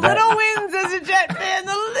 Yeah, Those that- little wins as a Jet fan,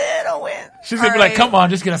 the little wins. She's going to be All like, right. come on,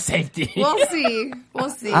 just get a safety. We'll see. We'll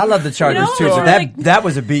see. I love the Chargers You know, too. So like- that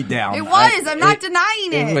was a beatdown. It was. I'm not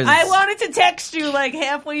denying it. was- I wanted to text you like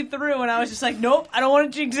halfway through, and I was just like, nope, I don't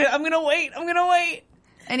want to jinx it. I'm going to wait.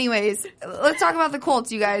 Anyways, let's talk about the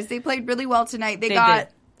Colts, you guys. They played really well tonight. They They got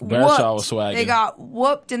did. Bradshaw whooped. was swagging. They got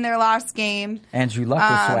whooped in their last game. Andrew Luck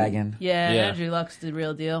was swagging. Yeah, Yeah. Andrew Luck's the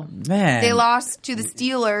real deal. Man, They lost to the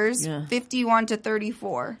Steelers, Yeah.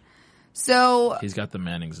 51-34. So He's got the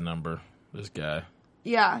Manning's number, this guy.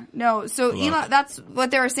 yeah, no. So Eli, that's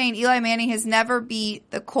what they were saying. Eli Manning has never beat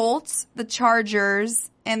the Colts, the Chargers,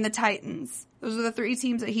 and the Titans. Those are the 3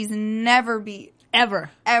 teams that he's never beat Ever.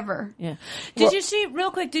 ever. Yeah. Did you see,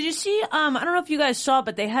 real quick, I don't know if you guys saw it,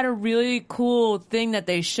 but they had a really cool thing that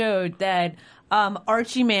they showed that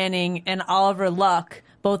Archie Manning and Oliver Luck,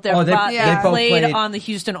 both Oh, they both played played- on the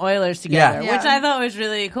Houston Oilers together, Yeah. which I thought was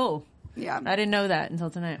really cool. Yeah. I didn't know that until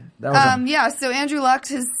tonight. that was Yeah, so Andrew Luck's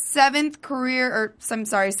his 7th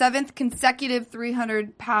consecutive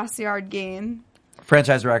 300 pass yard game. a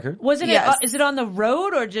franchise record. Wasn't Yes. it? Is it on the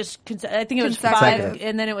road or just? I think it was Consecutive. 5,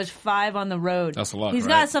 and then it was 5 on the road. That's a lot, He's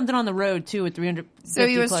right? got something on the road too with 300. So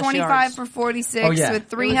he was 25 yards. for 46 Oh, yeah.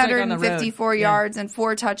 with It was like on the road. 354 Yeah. yards and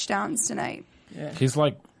 4 touchdowns tonight. He's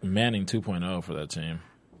like Manning 2.0 for that team.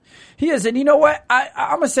 He is, and you know what?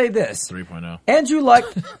 I'm gonna say this: 3.0. Andrew Luck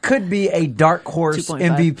could be a dark horse 2.5.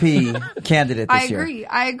 MVP candidate this year.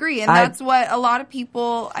 I agree. And I- that's what a lot of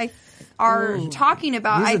people are talking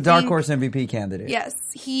about. He's I a dark think, horse MVP candidate. Yes.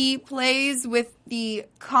 He plays with the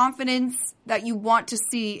confidence that you want to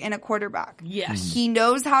see in a quarterback. Yes. He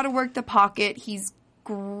knows how to work the pocket. He's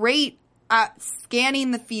great at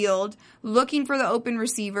scanning the field, looking for the open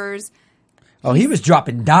receivers. Oh, he was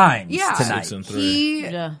dropping dimes Yeah. tonight. 6 and 3.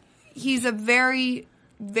 Yeah. He's a very,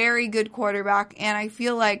 very good quarterback, and I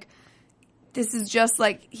feel like this is just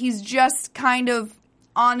like he's just kind of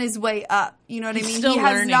on his way up. You know what He's I mean? still He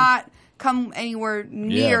has learning. not come anywhere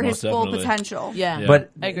near his most full definitely. potential. Yeah.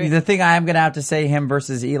 But I agree. the thing I am going to have to say, him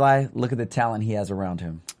versus Eli, look at the talent he has around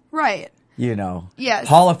him. Right. You know, Yes.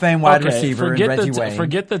 Hall of Fame wide Okay, receiver and Reggie Wayne.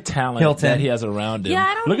 forget the talent Hilton. that he has around him. Yeah,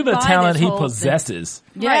 I don't Look at the buy talent this he whole thing. possesses.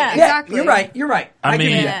 Yeah. Right, Yeah, exactly. you're right. I mean,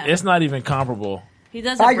 give you Yeah. it's not even comparable. He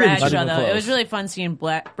does I have agree with you. Bradshaw, Not even though. It close. was really fun seeing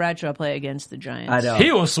Bradshaw play against the Giants. I know. He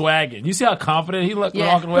was swagging. You see how confident he looked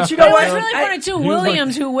Yeah. walking away? But you know It what? was really I- funny too. he was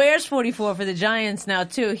Williams, who wears 44 for the Giants now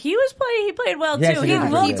too, he played well He too. actually He did.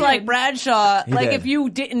 looked He did. like Bradshaw. He Like did. if you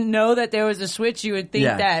didn't know that there was a switch, you would think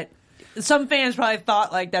Yeah. that. Some fans probably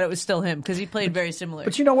thought like that it was still him because he played very similar.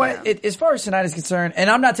 But you know what? As far as tonight is concerned, and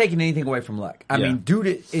I'm not taking anything away from Luck. I mean,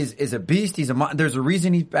 dude is a beast. There's a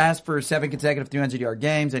reason he passed for 7 consecutive 300-yard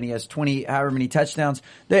games, and he has 20, however many touchdowns.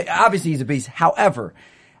 Obviously, he's a beast. However,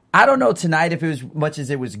 I don't know tonight if it was much as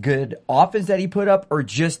it was good offense that he put up or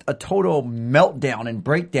just a total meltdown and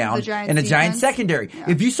breakdown in the Giants secondary. Yeah.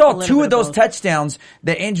 If you saw two of those touchdowns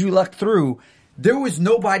that Andrew Luck threw, there was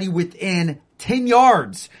nobody within 10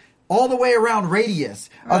 yards. All the way around radius.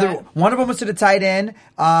 Right. One of them was to the tight end.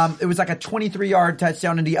 It was like a 23-yard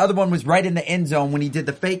touchdown, and the other one was right in the end zone when he did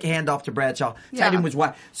the fake handoff to Bradshaw. Tight end was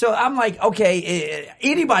wide. So I'm like, okay,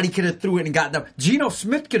 anybody could have threw it and gotten them. Geno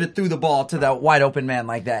Smith could have threw the ball to the wide open man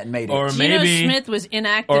like that and made it. Or Geno Smith was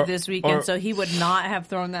inactive this weekend, so he would not have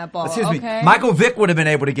thrown that ball. Excuse me. Michael Vick would have been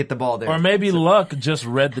able to get the ball there. Or maybe Luck just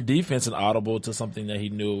read the defense and audible to something that he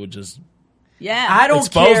knew would just... Yeah, I don't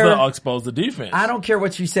care. Expose the defense. I don't care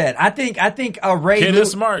what you said. I think Ray Kid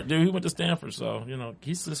is smart, dude. He went to Stanford, so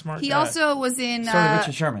he's a smart guy. He also was in.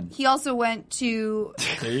 Richard Sherman. He also went to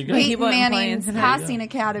Peyton Manning's passing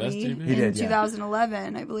academy in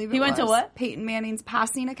 2011, I believe. He went to what? Peyton Manning's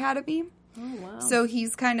passing academy. Oh wow! So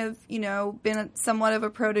he's kind of been somewhat of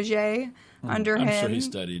a protege under him. I'm sure he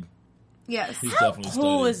studied. Yes. He's how definitely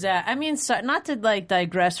cool studied. is that? I mean, not to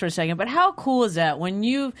digress for a second, but how cool is that when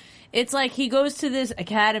it's like he goes to this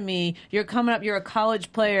academy, you're coming up, you're a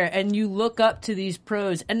college player, and you look up to these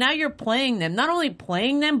pros, and now you're playing them. Not only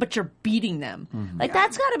playing them, but you're beating them. Mm-hmm.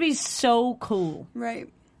 That's got to be so cool. Right.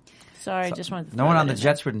 Sorry, just wanted to no one on the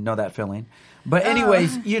Jets would know that feeling. But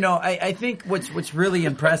anyways, I think what's really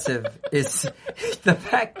impressive is the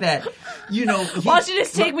fact that, why don't you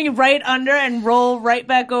just take me right under and roll right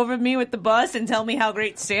back over me with the bus and tell me how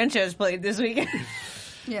great Sanchez played this weekend?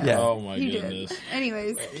 Yeah. Oh my goodness. Did.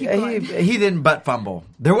 Anyways, keep going. He didn't butt fumble.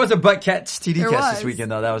 There was a butt catch, TD catch this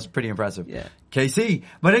weekend though. That was pretty impressive. Yeah. KC.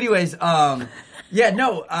 But anyways, Andrew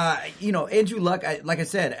Luck, like I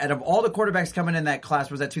said, out of all the quarterbacks coming in that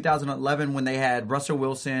class, was that 2011 when they had Russell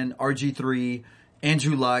Wilson, RG3,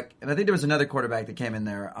 Andrew Luck, and I think there was another quarterback that came in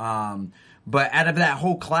there. But out of that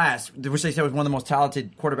whole class, which they said was one of the most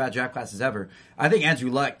talented quarterback draft classes ever, I think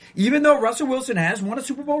Andrew Luck, even though Russell Wilson has won a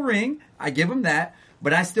Super Bowl ring, I give him that,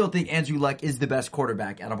 but I still think Andrew Luck is the best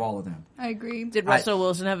quarterback out of all of them. I agree. Did Russell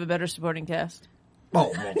Wilson have a better supporting cast?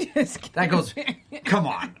 Oh, well, that goes, come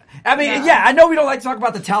on. I mean, I know we don't like to talk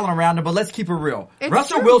about the talent around him, but let's keep it real.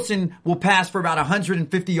 Russell Wilson will pass for about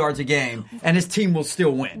 150 yards a game, and his team will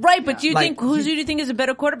still win. Right, but who do you think is a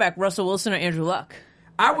better quarterback, Russell Wilson or Andrew Luck?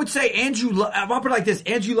 I would say Andrew Luck. I'll put it like this.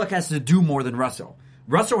 Andrew Luck has to do more than Russell.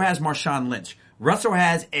 Russell has Marshawn Lynch. Russell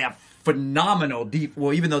has a phenomenal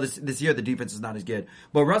well, even though this year the defense is not as good,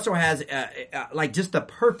 but Russell has just the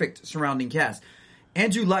perfect surrounding cast.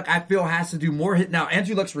 Andrew Luck, I feel, has to do more. Now,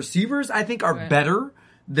 Andrew Luck's receivers, I think, are better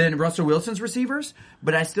than Russell Wilson's receivers,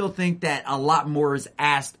 but I still think that a lot more is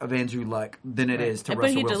asked of Andrew Luck than it is to Russell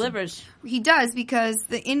Wilson. But he delivers. He does, because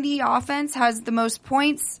the Indy offense has the most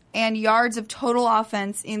points and yards of total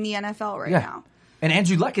offense in the NFL right now. And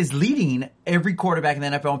Andrew Luck is leading every quarterback in the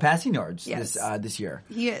NFL in passing yards this year.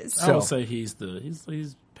 He is. I would say he's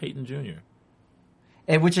Peyton Jr.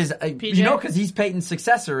 And which is, because he's Peyton's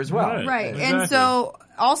successor as well. Right. Exactly. And so,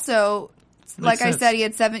 also, like I said,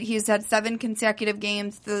 he's had 7 consecutive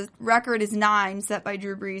games. The record is 9, set by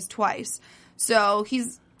Drew Brees twice. So,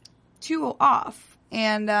 he's 2 off.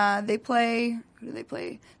 And they play, who do they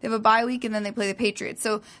play? They have a bye week, and then they play the Patriots.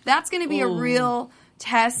 So, that's going to be a real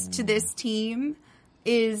test to this team,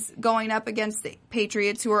 is going up against the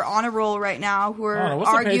Patriots, who are on a roll right now, who are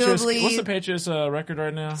arguably... What's the Patriots' record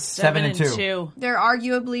right now? 7-2. They're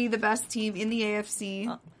arguably the best team in the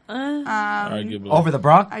AFC. Arguably. Over the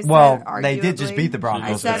Broncos? Well, they did just beat the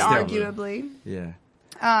Broncos. I said arguably. Yeah.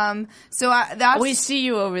 So that's... We see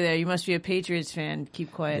you over there. You must be a Patriots fan.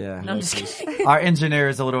 Keep quiet. Yeah. No, I'm just kidding. Our engineer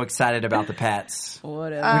is a little excited about the Pats.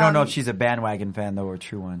 Whatever. We don't know if she's a bandwagon fan, though, or a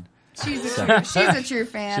true one. She's a true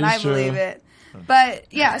fan. I believe it. But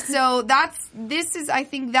yeah, so I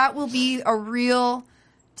think that will be a real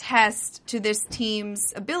test to this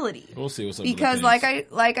team's ability. We'll see what's up. Because like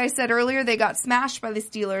I said earlier, they got smashed by the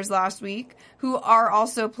Steelers last week, who are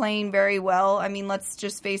also playing very well. I mean, let's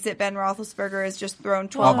just face it, Ben Roethlisberger has just thrown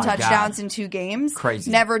 12 touchdowns in 2 games. Crazy.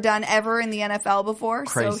 Never done ever in the NFL before.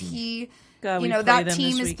 Crazy. So that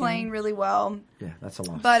team is playing really well. Yeah, that's a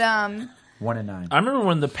loss. But 1-9. I remember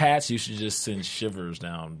when the Pats used to just send shivers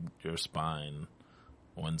down your spine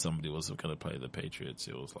when somebody was going to play the Patriots.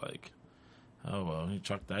 It was like, oh, well, he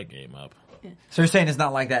chucked that game up. So you're saying it's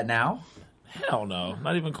not like that now? Hell no.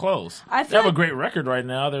 Not even close. They have a great record right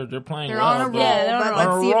now. They're playing they're well. On a roll, but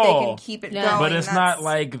let's see if they can keep it going. But it's not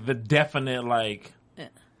like the definite,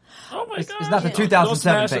 oh my God. It's not the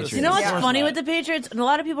 2007 Patriots. You know what's funny with the Patriots? And a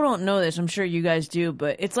lot of people don't know this. I'm sure you guys do.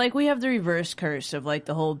 But it's like we have the reverse curse of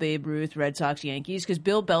the whole Babe Ruth, Red Sox, Yankees. Because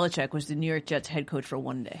Bill Belichick was the New York Jets head coach for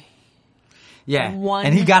 1 day. Yeah, one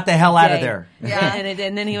and he got the hell out of day. there. Yeah.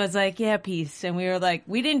 And then he was like, yeah, peace. And we were like,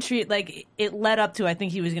 we didn't treat, like, it led up to, I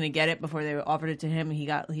think he was going to get it before they offered it to him.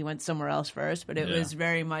 He went somewhere else first. But it was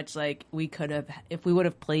very much like we could have, if we would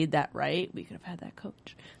have played that right, we could have had that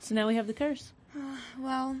coach. So now we have the curse.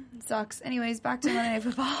 Well, it sucks. Anyways, back to Monday Night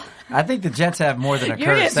Football. I think the Jets have more than a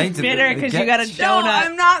You're curse. just bitter because you got a donut. No,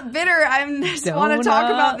 I'm not bitter. I just want to talk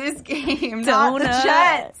about this game, not the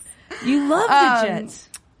Jets. You love the Jets.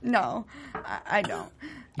 No, I don't.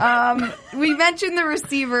 We mentioned the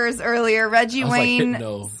receivers earlier. Reggie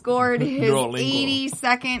Wayne scored his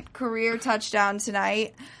 82nd career touchdown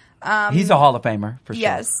tonight. He's a Hall of Famer, for sure.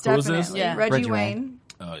 Yes, Who was definitely. this? Yeah. Reggie Wayne.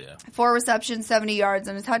 Oh, yeah. 4 receptions, 70 yards,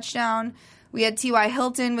 and a touchdown. We had T.Y.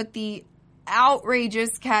 Hilton with the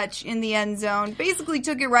outrageous catch in the end zone. Basically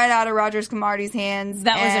took it right out of Rogers Camardi's hands.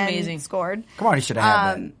 That was and amazing. Scored. Camardi should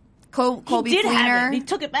have had that. Colby He did have Fleener. it. He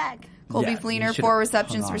took it back. Colby Yeah, Fleener, he should've 4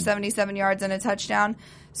 receptions hung for on. 77 yards and a touchdown.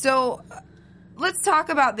 So let's talk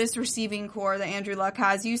about this receiving core that Andrew Luck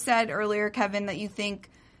has. You said earlier, Kevin, that you think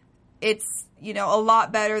it's, a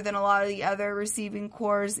lot better than a lot of the other receiving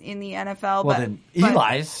cores in the NFL. Well, then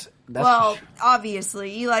Eli's. That's for sure.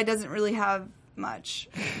 Obviously, Eli doesn't really have much.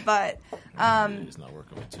 But He's not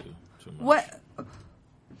working with too much. what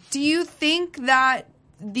do you think that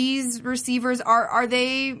these receivers are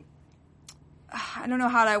they? I don't know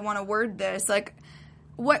how I want to word this. Like,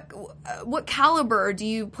 what caliber do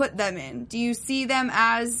you put them in? Do you see them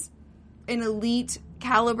as an elite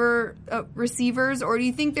caliber receivers, or do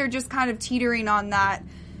you think they're just kind of teetering on that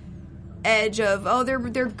edge of they're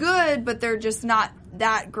good, but they're just not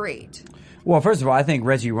that great? Well, first of all, I think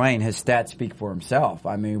Reggie Wayne, his stats speak for himself.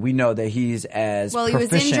 I mean, we know that he's as Well, he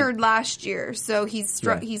proficient, was injured last year, so he's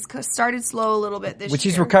started slow a little bit this which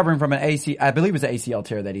year. he's recovering from an I believe it was an ACL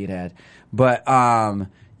tear that he had. But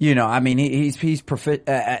I mean, he's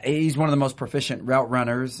one of the most proficient route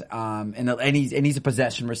runners, and he's a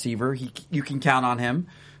possession receiver. You can count on him.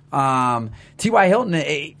 T.Y.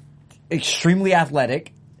 Hilton, extremely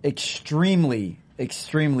athletic, extremely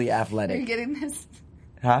athletic. Are you getting this?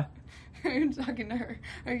 Huh? Are you talking to her?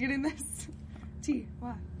 Are you getting this? T.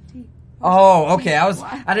 Oh, okay. I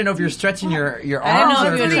didn't know if you were stretching your I arms. don't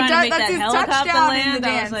know if or you were trying to make That's that his helicopter touchdown in land. the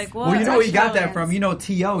I was dance. like, what? Well, you know where you got that Touchdown. from. You know,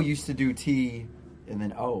 T.O. used to do T and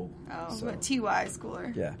then O. Oh, So, but T.Y. is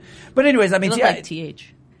cooler. yeah. But anyways, I It mean, looked like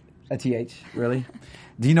TH. a TH, really?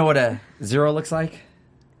 Do you know what a 0 looks like?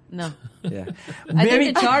 No. Yeah. I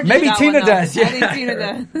think the Chargers maybe got Tina one, though. does. Yeah. I think Tina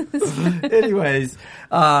does. Anyways,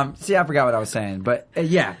 see, I forgot what I was saying, but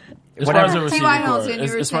yeah. As far as the Whatever. receiving T.Y. core, Hilton,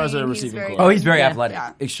 you were as far as the saying he's receiving very core. Oh, he's very Yeah. athletic.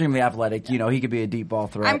 Yeah. Extremely athletic. He could be a deep ball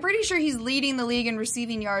threat. I'm pretty sure he's leading the league in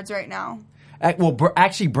receiving yards right now. Well,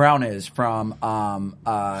 actually, Brown is from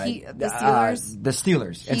The Steelers? the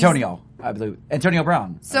Steelers. Antonio, I believe. Antonio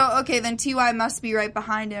Brown. So, okay, then T.Y. must be right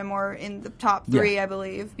behind him or in the top 3, I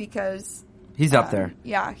believe, because... He's up there.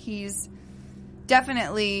 Yeah, he's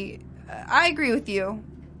definitely... I agree with you.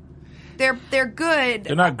 They're good.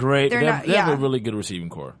 They're not great. They're They not- have yeah. a really good receiving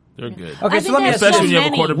core. They're good. Okay, I so think let me there's ask Especially you when you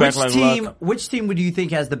have a quarterback which like team? Luck. Which team do you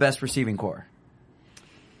think has the best receiving core?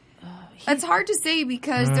 It's hard to say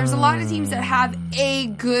because there's a lot of teams that have a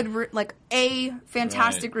good, a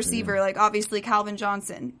fantastic Right, receiver. Like, obviously, Calvin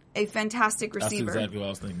Johnson, a fantastic That's receiver. exactly what I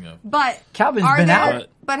was thinking of. But Calvin's are been there, out.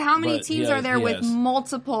 But how many But teams he are has- there he with has.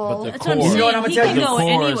 multiple? But the That's what I'm core, You know what I'm saying. gonna He tell can you? go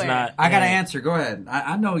core is anywhere. not. I got an answer. Go ahead.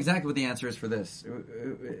 I know exactly what the answer is for this.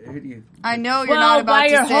 Who do you? I know you're Well, not about by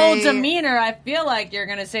to your whole say. demeanor, I feel like you're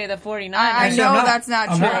going to say the 49ers. I Actually, know I'm not. that's not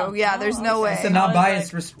I'm true. not. Yeah, there's no way. It's a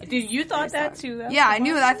non-biased. Dude, you thought that too. That's Yeah, I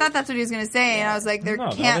knew. I thought that's what he was going to say, and I was like, there No,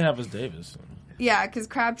 all they can't. have is Davis. Yeah, because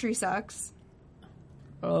Crabtree sucks.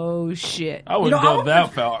 Oh, shit. I wouldn't go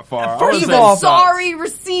that far. I First would of say all- he sucks. Sorry,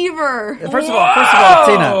 receiver. First of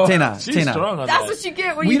all, Tina. She's strong on That's that. what you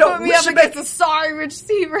get when We you don't- put me we up should against make- a sorry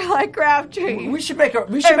receiver like Crabtree. We should make a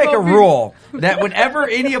MLB. rule that whenever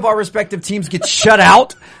any of our respective teams get shut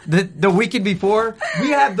out the weekend before,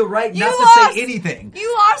 we have the right not to lost. say anything.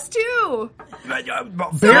 You lost too.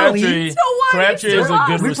 Barely. Crabtree, So what? Crabtree You is a still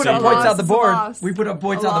good lost. We put up receiver. points out the Loss is a board. loss. We put up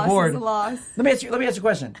points A on the loss board. is a loss. Let me ask you a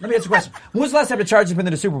question. When was the last time the Chargers been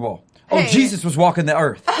to the Super Bowl? Oh, Hey. Jesus was walking the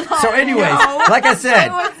earth. So anyways, No. like I said,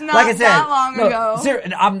 No, it's not that long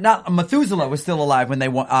ago. I'm not. Methuselah was still alive when they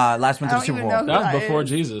won, last went to I the don't Super even Bowl. know That That was before is-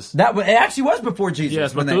 Jesus. It actually was before Jesus.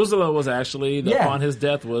 Yes, when they- Methuselah was actually, Yeah. upon his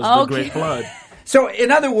death was Okay. the Great Flood. So,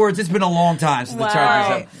 in other words, it's been a long time since the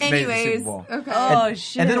Chargers have made the Super Bowl. Okay. Oh,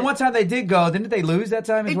 shit. And then one time they did go, didn't they lose that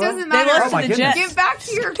time as It well? doesn't They matter. lost to the Jets. Get back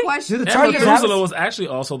to your question. Do the And Chargers have Methuselah was actually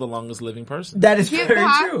also the longest living person. That is very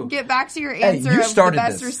true. Get back to your Hey, answer you of the started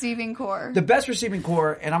best this. receiving core. The best receiving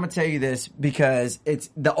core, and I'm going to tell you this because it's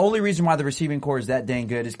the only reason why the receiving core is that dang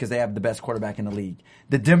good is because they have the best quarterback in the league.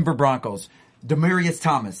 The Denver Broncos, Demaryius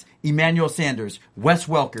Thomas, Emmanuel Sanders, Wes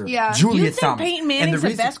Welker, Yeah. You Julius think Thomas. Peyton And Manning's the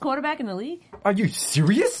reason- best quarterback in the league? Are you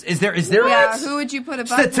serious? Is there Yeah, who would you put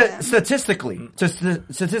above him? statistically?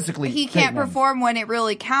 Statistically, He Peyton can't Manning. perform when it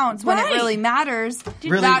really counts, when it Right. really matters.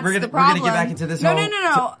 Really? That's We're the gonna get problem. back into this No, whole-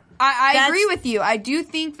 no. I That's- agree with you. I do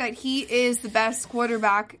think that he is the best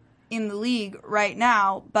quarterback in the league right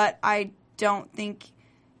now, but I don't think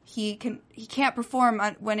he can't perform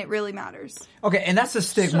when it really matters. Okay, and that's a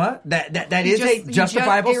stigma that He is just- a he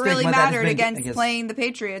justifiable just, it really stigma. that has mattered been against playing the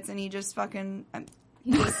Patriots, and he just fucking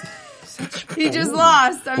he just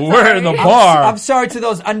lost. I'm We're sorry. in the bar. I'm sorry to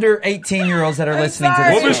those under 18-year-olds that are listening to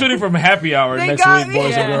sorry. this. We'll be show. shooting from happy hour They next got week, me.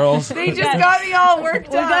 boys and girls. They just got me all worked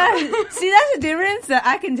Well, up. guys, see, that's the difference. That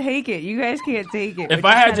I can take it. You guys can't take it. If which I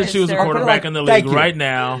is had to kinda choose a hysterical. quarterback in the Thank league you. right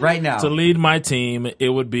now Right to lead my team, it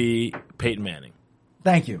would be Peyton Manning.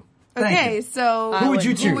 Thank you. Thank Okay, you. so Who would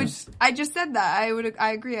you who would- choose? I just said that. I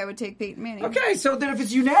agree. I would take Peyton Manning. Okay, so then if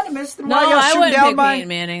it's unanimous, then No, why y'all I shooting wouldn't down pick my... Peyton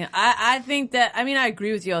Manning. I think that, I mean, I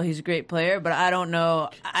agree with y'all. He's a great player, but I don't know.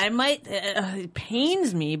 I might, it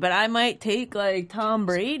pains me, but I might take like Tom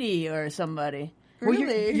Brady or somebody. Well,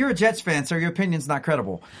 Really? you're a Jets fan, so your opinion's not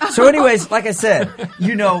credible. So anyways, like I said,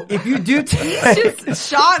 if you do take... Just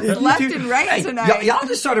shots left and right Hey, tonight. y'all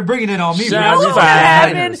just started bringing it on me. Shots bro.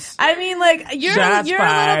 fired. Niners. I mean, like, you're Shots a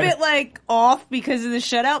fired. little bit like off because of the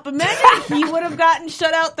shutout, but imagine if he would have gotten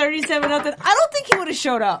shut out 37-0. I don't think he would have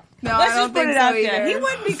showed up. No, Let's I just don't put think it so out there. either. He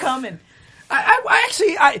wouldn't be coming.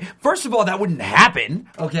 I first of all, that wouldn't happen.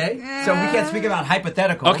 Okay, so we can't speak about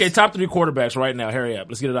hypotheticals. Okay, top 3 quarterbacks right now. Hurry up.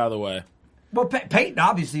 Let's get it out of the way. Well, Peyton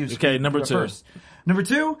obviously was Okay, number 2. first. Number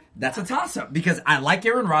 2, that's a toss-up because I like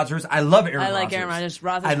Aaron Rodgers. I love Aaron Rodgers. I like Aaron Rodgers.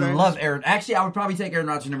 I love Aaron. Actually, I would probably take Aaron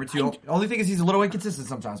Rodgers number 2. Only thing is he's a little inconsistent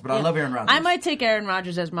sometimes, but I love Aaron Rodgers. I might take Aaron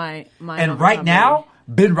Rodgers as my And right now,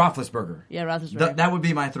 Ben Roethlisberger. Yeah, Roethlisberger. That would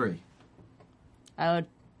be my 3. I would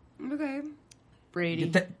Okay.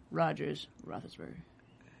 Brady, Rodgers, Roethlisberger.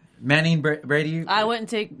 Manning, Brady. I wouldn't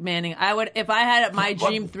take Manning. I would, if I had my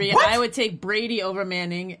dream 3, What? I would take Brady over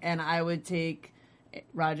Manning, and I would take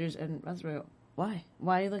Rodgers and Roethlisberger. Why?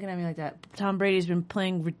 Why are you looking at me like that? Tom Brady's been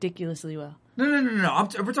playing ridiculously well. No.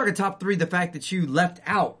 We're talking top 3. The fact that you left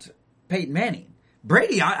out Peyton Manning.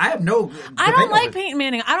 Brady, I have no. I don't debate like over it. Peyton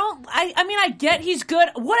Manning. I mean, I get he's good.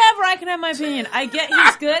 Whatever, I can have my opinion. I get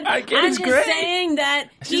he's good. I get I'm he's just great. saying that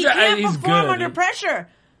he She's like, can't he's perform good. under pressure.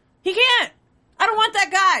 He can't. I don't want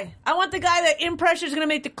that guy. I want the guy that in pressure is going to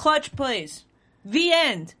make the clutch plays. The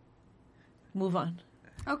end. Move on.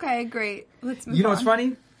 Okay, great. Let's move You know on. what's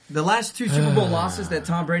funny? The last 2 Super Bowl losses that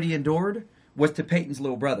Tom Brady endured was to Peyton's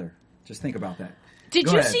little brother. Just think about that. Did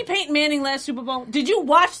Go you ahead. see Peyton Manning last Super Bowl? Did you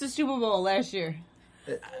watch the Super Bowl last year?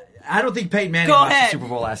 I don't think Peyton Manning Go watched ahead. the Super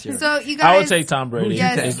Bowl last year. So you guys, I would take Tom Brady.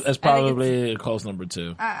 Yes. As probably a close number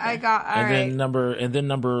 2. I got all And right. then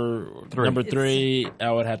number 3,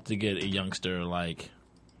 I would have to get a youngster like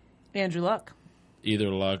Andrew Luck. either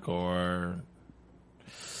Luck or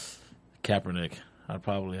Kaepernick. I'd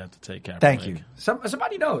probably have to take Kaepernick. Thank you.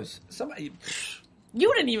 Somebody knows. Somebody.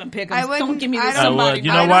 You didn't even pick him. I wouldn't- Don't give me I this. don't- I Somebody. would.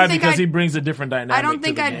 You I know don't why? think Because I'd- he brings a different dynamic. I don't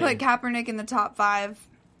think to the I'd game. put Kaepernick in the top 5.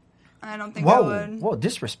 I don't think I would. Whoa,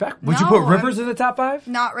 disrespect. Would No, you put Rivers in the top 5?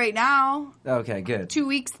 Not right now. Okay, good.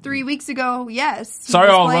 3 weeks ago, yes. He Sorry,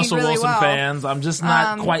 was all playing Russell really Wilson well. fans. I'm just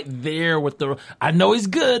not quite there with the. I know he's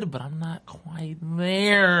good, but I'm not quite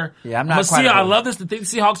there. Yeah, I'm not quite I there. love this. The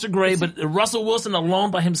Seahawks are great, but Russell Wilson alone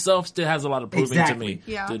by himself still has a lot of proving Exactly. to me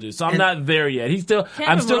Yeah. to do. So I'm not there yet. He's still. Kevin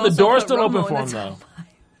I'm still. would The also door's put still open Romo for in him the though.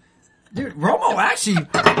 Dude, Romo actually.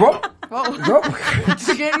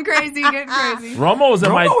 Getting crazy. Romo was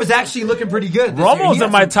in my. Romo was actually looking pretty good. this Romo year. was He in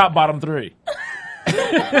had my some- top bottom 3.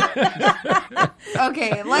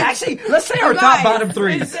 Okay, let's. Actually, let's say our You top guys, bottom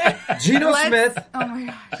 3. Geno let's- Smith, Oh my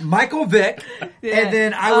gosh. Michael Vick, and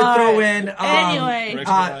then I would throw in. Anyway.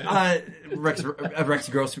 Rex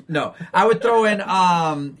Gross. No, I would throw in Kirk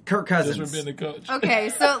Just for Cousins. being the coach. Okay,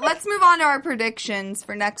 so let's move on to our predictions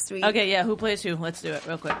for next week. Okay, yeah. Who plays who? Let's do it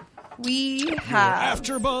real quick. We have.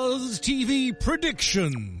 AfterBuzz TV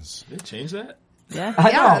predictions. Did they change that? Yeah. I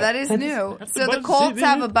Yeah, know. that is new. So the AfterBuzz Colts TV.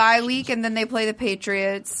 have a bye week, and then they play the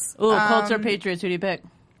Patriots. Ooh, Colts or Patriots? Who do you pick?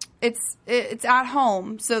 It's at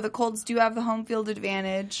home, so the Colts do have the home field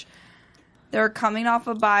advantage. They're coming off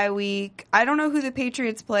a bye week. I don't know who the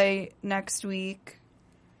Patriots play next week,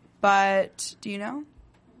 but do you know?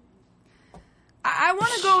 I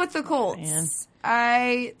want to go with the Colts. Man.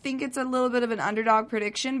 I think it's a little bit of an underdog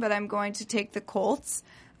prediction, but I'm going to take the Colts.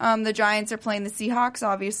 The Giants are playing the Seahawks.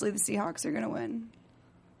 Obviously, the Seahawks are going to win.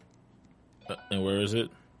 And where is it?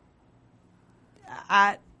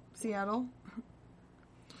 At Seattle.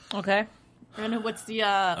 Okay. And what's the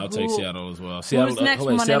I'll take Seattle as well. Seattle, next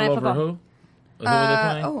Monday Seattle Night over Football? who? Who are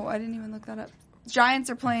they playing? Oh, I didn't even look that up. Giants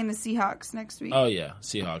are playing the Seahawks next week. Oh, yeah.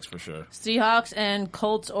 Seahawks for sure. Seahawks and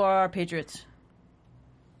Colts or Patriots?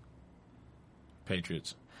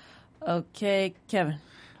 Patriots. Okay, Kevin.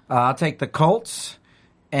 I'll take the Colts,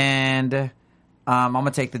 and I'm going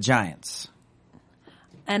to take the Giants.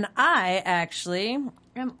 And I actually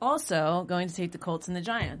am also going to take the Colts and the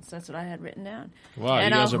Giants. That's what I had written down. Wow,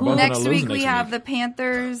 And you guys are who both Next going to lose week we next have week. the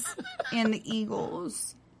Panthers and the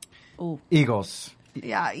Eagles. Eagles.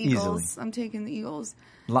 Yeah, Eagles. Easily. I'm taking the Eagles.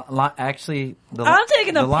 Actually, I'm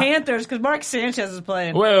taking the Li- Panthers because Mark Sanchez is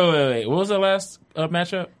playing. Wait. What was the last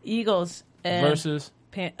matchup? Eagles and Versus?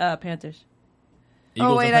 Panthers. Eagles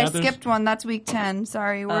Oh, wait, and I Panthers? skipped one. That's week 10.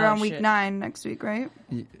 Sorry, we're on week shit. 9 next week, right?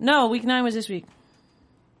 No, week 9 was this week.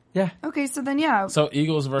 Yeah. Okay, so then, yeah. So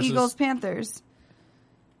Eagles versus... Eagles, Panthers.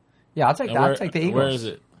 Yeah, I'll take and that. where- I'll take the Eagles. Where is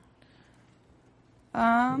it?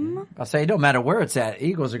 I'll say it don't matter where it's at.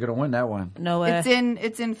 Eagles are going to win that one. No way.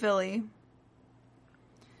 It's in Philly.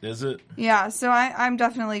 Is it? Yeah, so I'm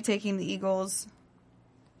definitely taking the Eagles.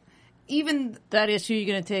 Even That is who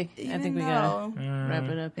you're going to take. I think we got though to wrap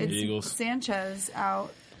it up. it's Eagles. Sanchez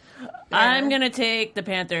out. I'm going to take the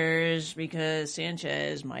Panthers because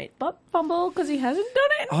Sanchez might fumble because he hasn't done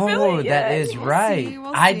it in Philly Oh, yet. that is right. see,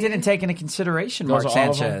 we'll I see. didn't take into consideration Those Mark are all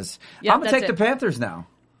of them? Sanchez. Yep, I'm going to that's take the it. Panthers now.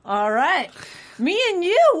 All right. Me and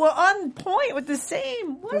you were on point with the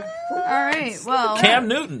same. What? All right, well, Cam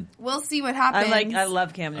Newton. we'll see what happens. I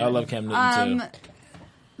love Cam Newton. I love Cam Newton, too.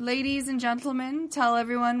 Ladies and gentlemen, tell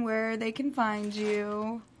everyone where they can find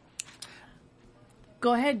you.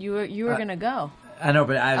 Go ahead. You were going to go. I know,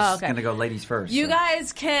 but I was okay. going to go ladies first. You so.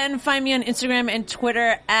 guys can find me on Instagram and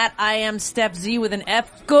Twitter at I am Steph Z with an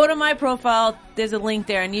F. Go to my profile. There's a link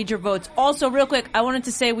there. I need your votes. Also, real quick, I wanted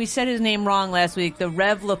to say we said his name wrong last week. The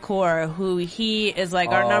Rev LaCour, who he is like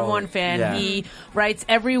our number one fan. yeah. He writes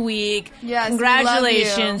every week. Yes,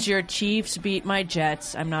 Congratulations. we love you. Your Chiefs beat my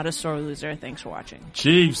Jets. I'm not a sore loser. Thanks for watching.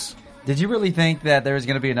 Chiefs. Did you really think that there was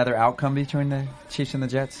going to be another outcome between the Chiefs and the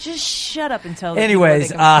Jets? Just shut up and tell the Anyways,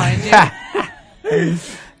 people where they can find you.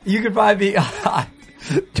 you can find me on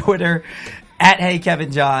Twitter at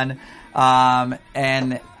HeyKevinJohn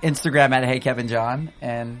and Instagram at HeyKevinJohn,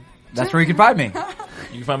 and that's where you can find me. You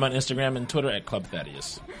can find me on Instagram and Twitter at Club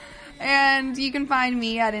Thaddeus. And you can find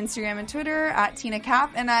me at Instagram and Twitter at Tina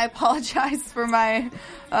Cap. And I apologize for my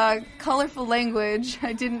colorful language.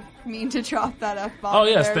 I didn't mean to drop that F-bomb. Oh,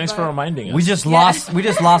 yes. there, Thanks for but- reminding us. We just lost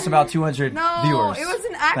about 200 No, viewers. it was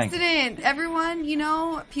an Thank you. accident.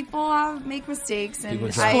 Everyone, people make mistakes, and People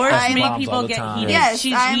Of drop course, F-bombs make all people the get time. heated. yes,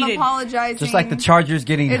 She's I'm heated. apologizing. Just like the Chargers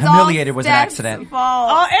getting It's humiliated all was an Steph's accident. fault.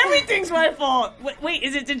 Oh, everything's my fault. Wait,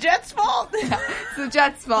 is it the Jets' fault? It's the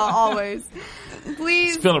Jets' fault always.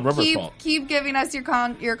 Please It's Phillip Rivers' fault. keep giving us your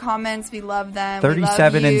comments. We love them. 37 we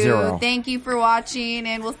love and you. 0. Thank you for watching,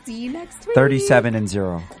 and we'll see you next week.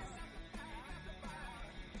 37-0.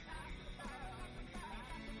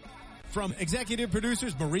 From executive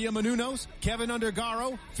producers Maria Menounos, Kevin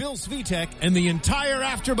Undergaro, Phil Svitek, and the entire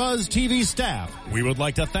AfterBuzz TV staff, we would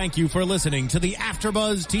like to thank you for listening to the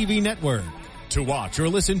AfterBuzz TV network. To watch or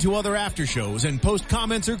listen to other after shows and post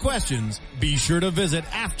comments or questions, be sure to visit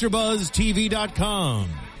AfterBuzzTV.com.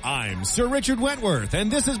 I'm Sir Richard Wentworth, and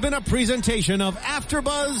this has been a presentation of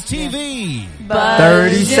AfterBuzz TV.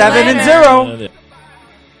 37-0.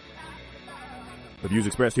 The views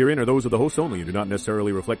expressed herein are those of the hosts only and do not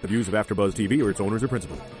necessarily reflect the views of AfterBuzz TV or its owners or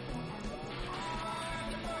principals.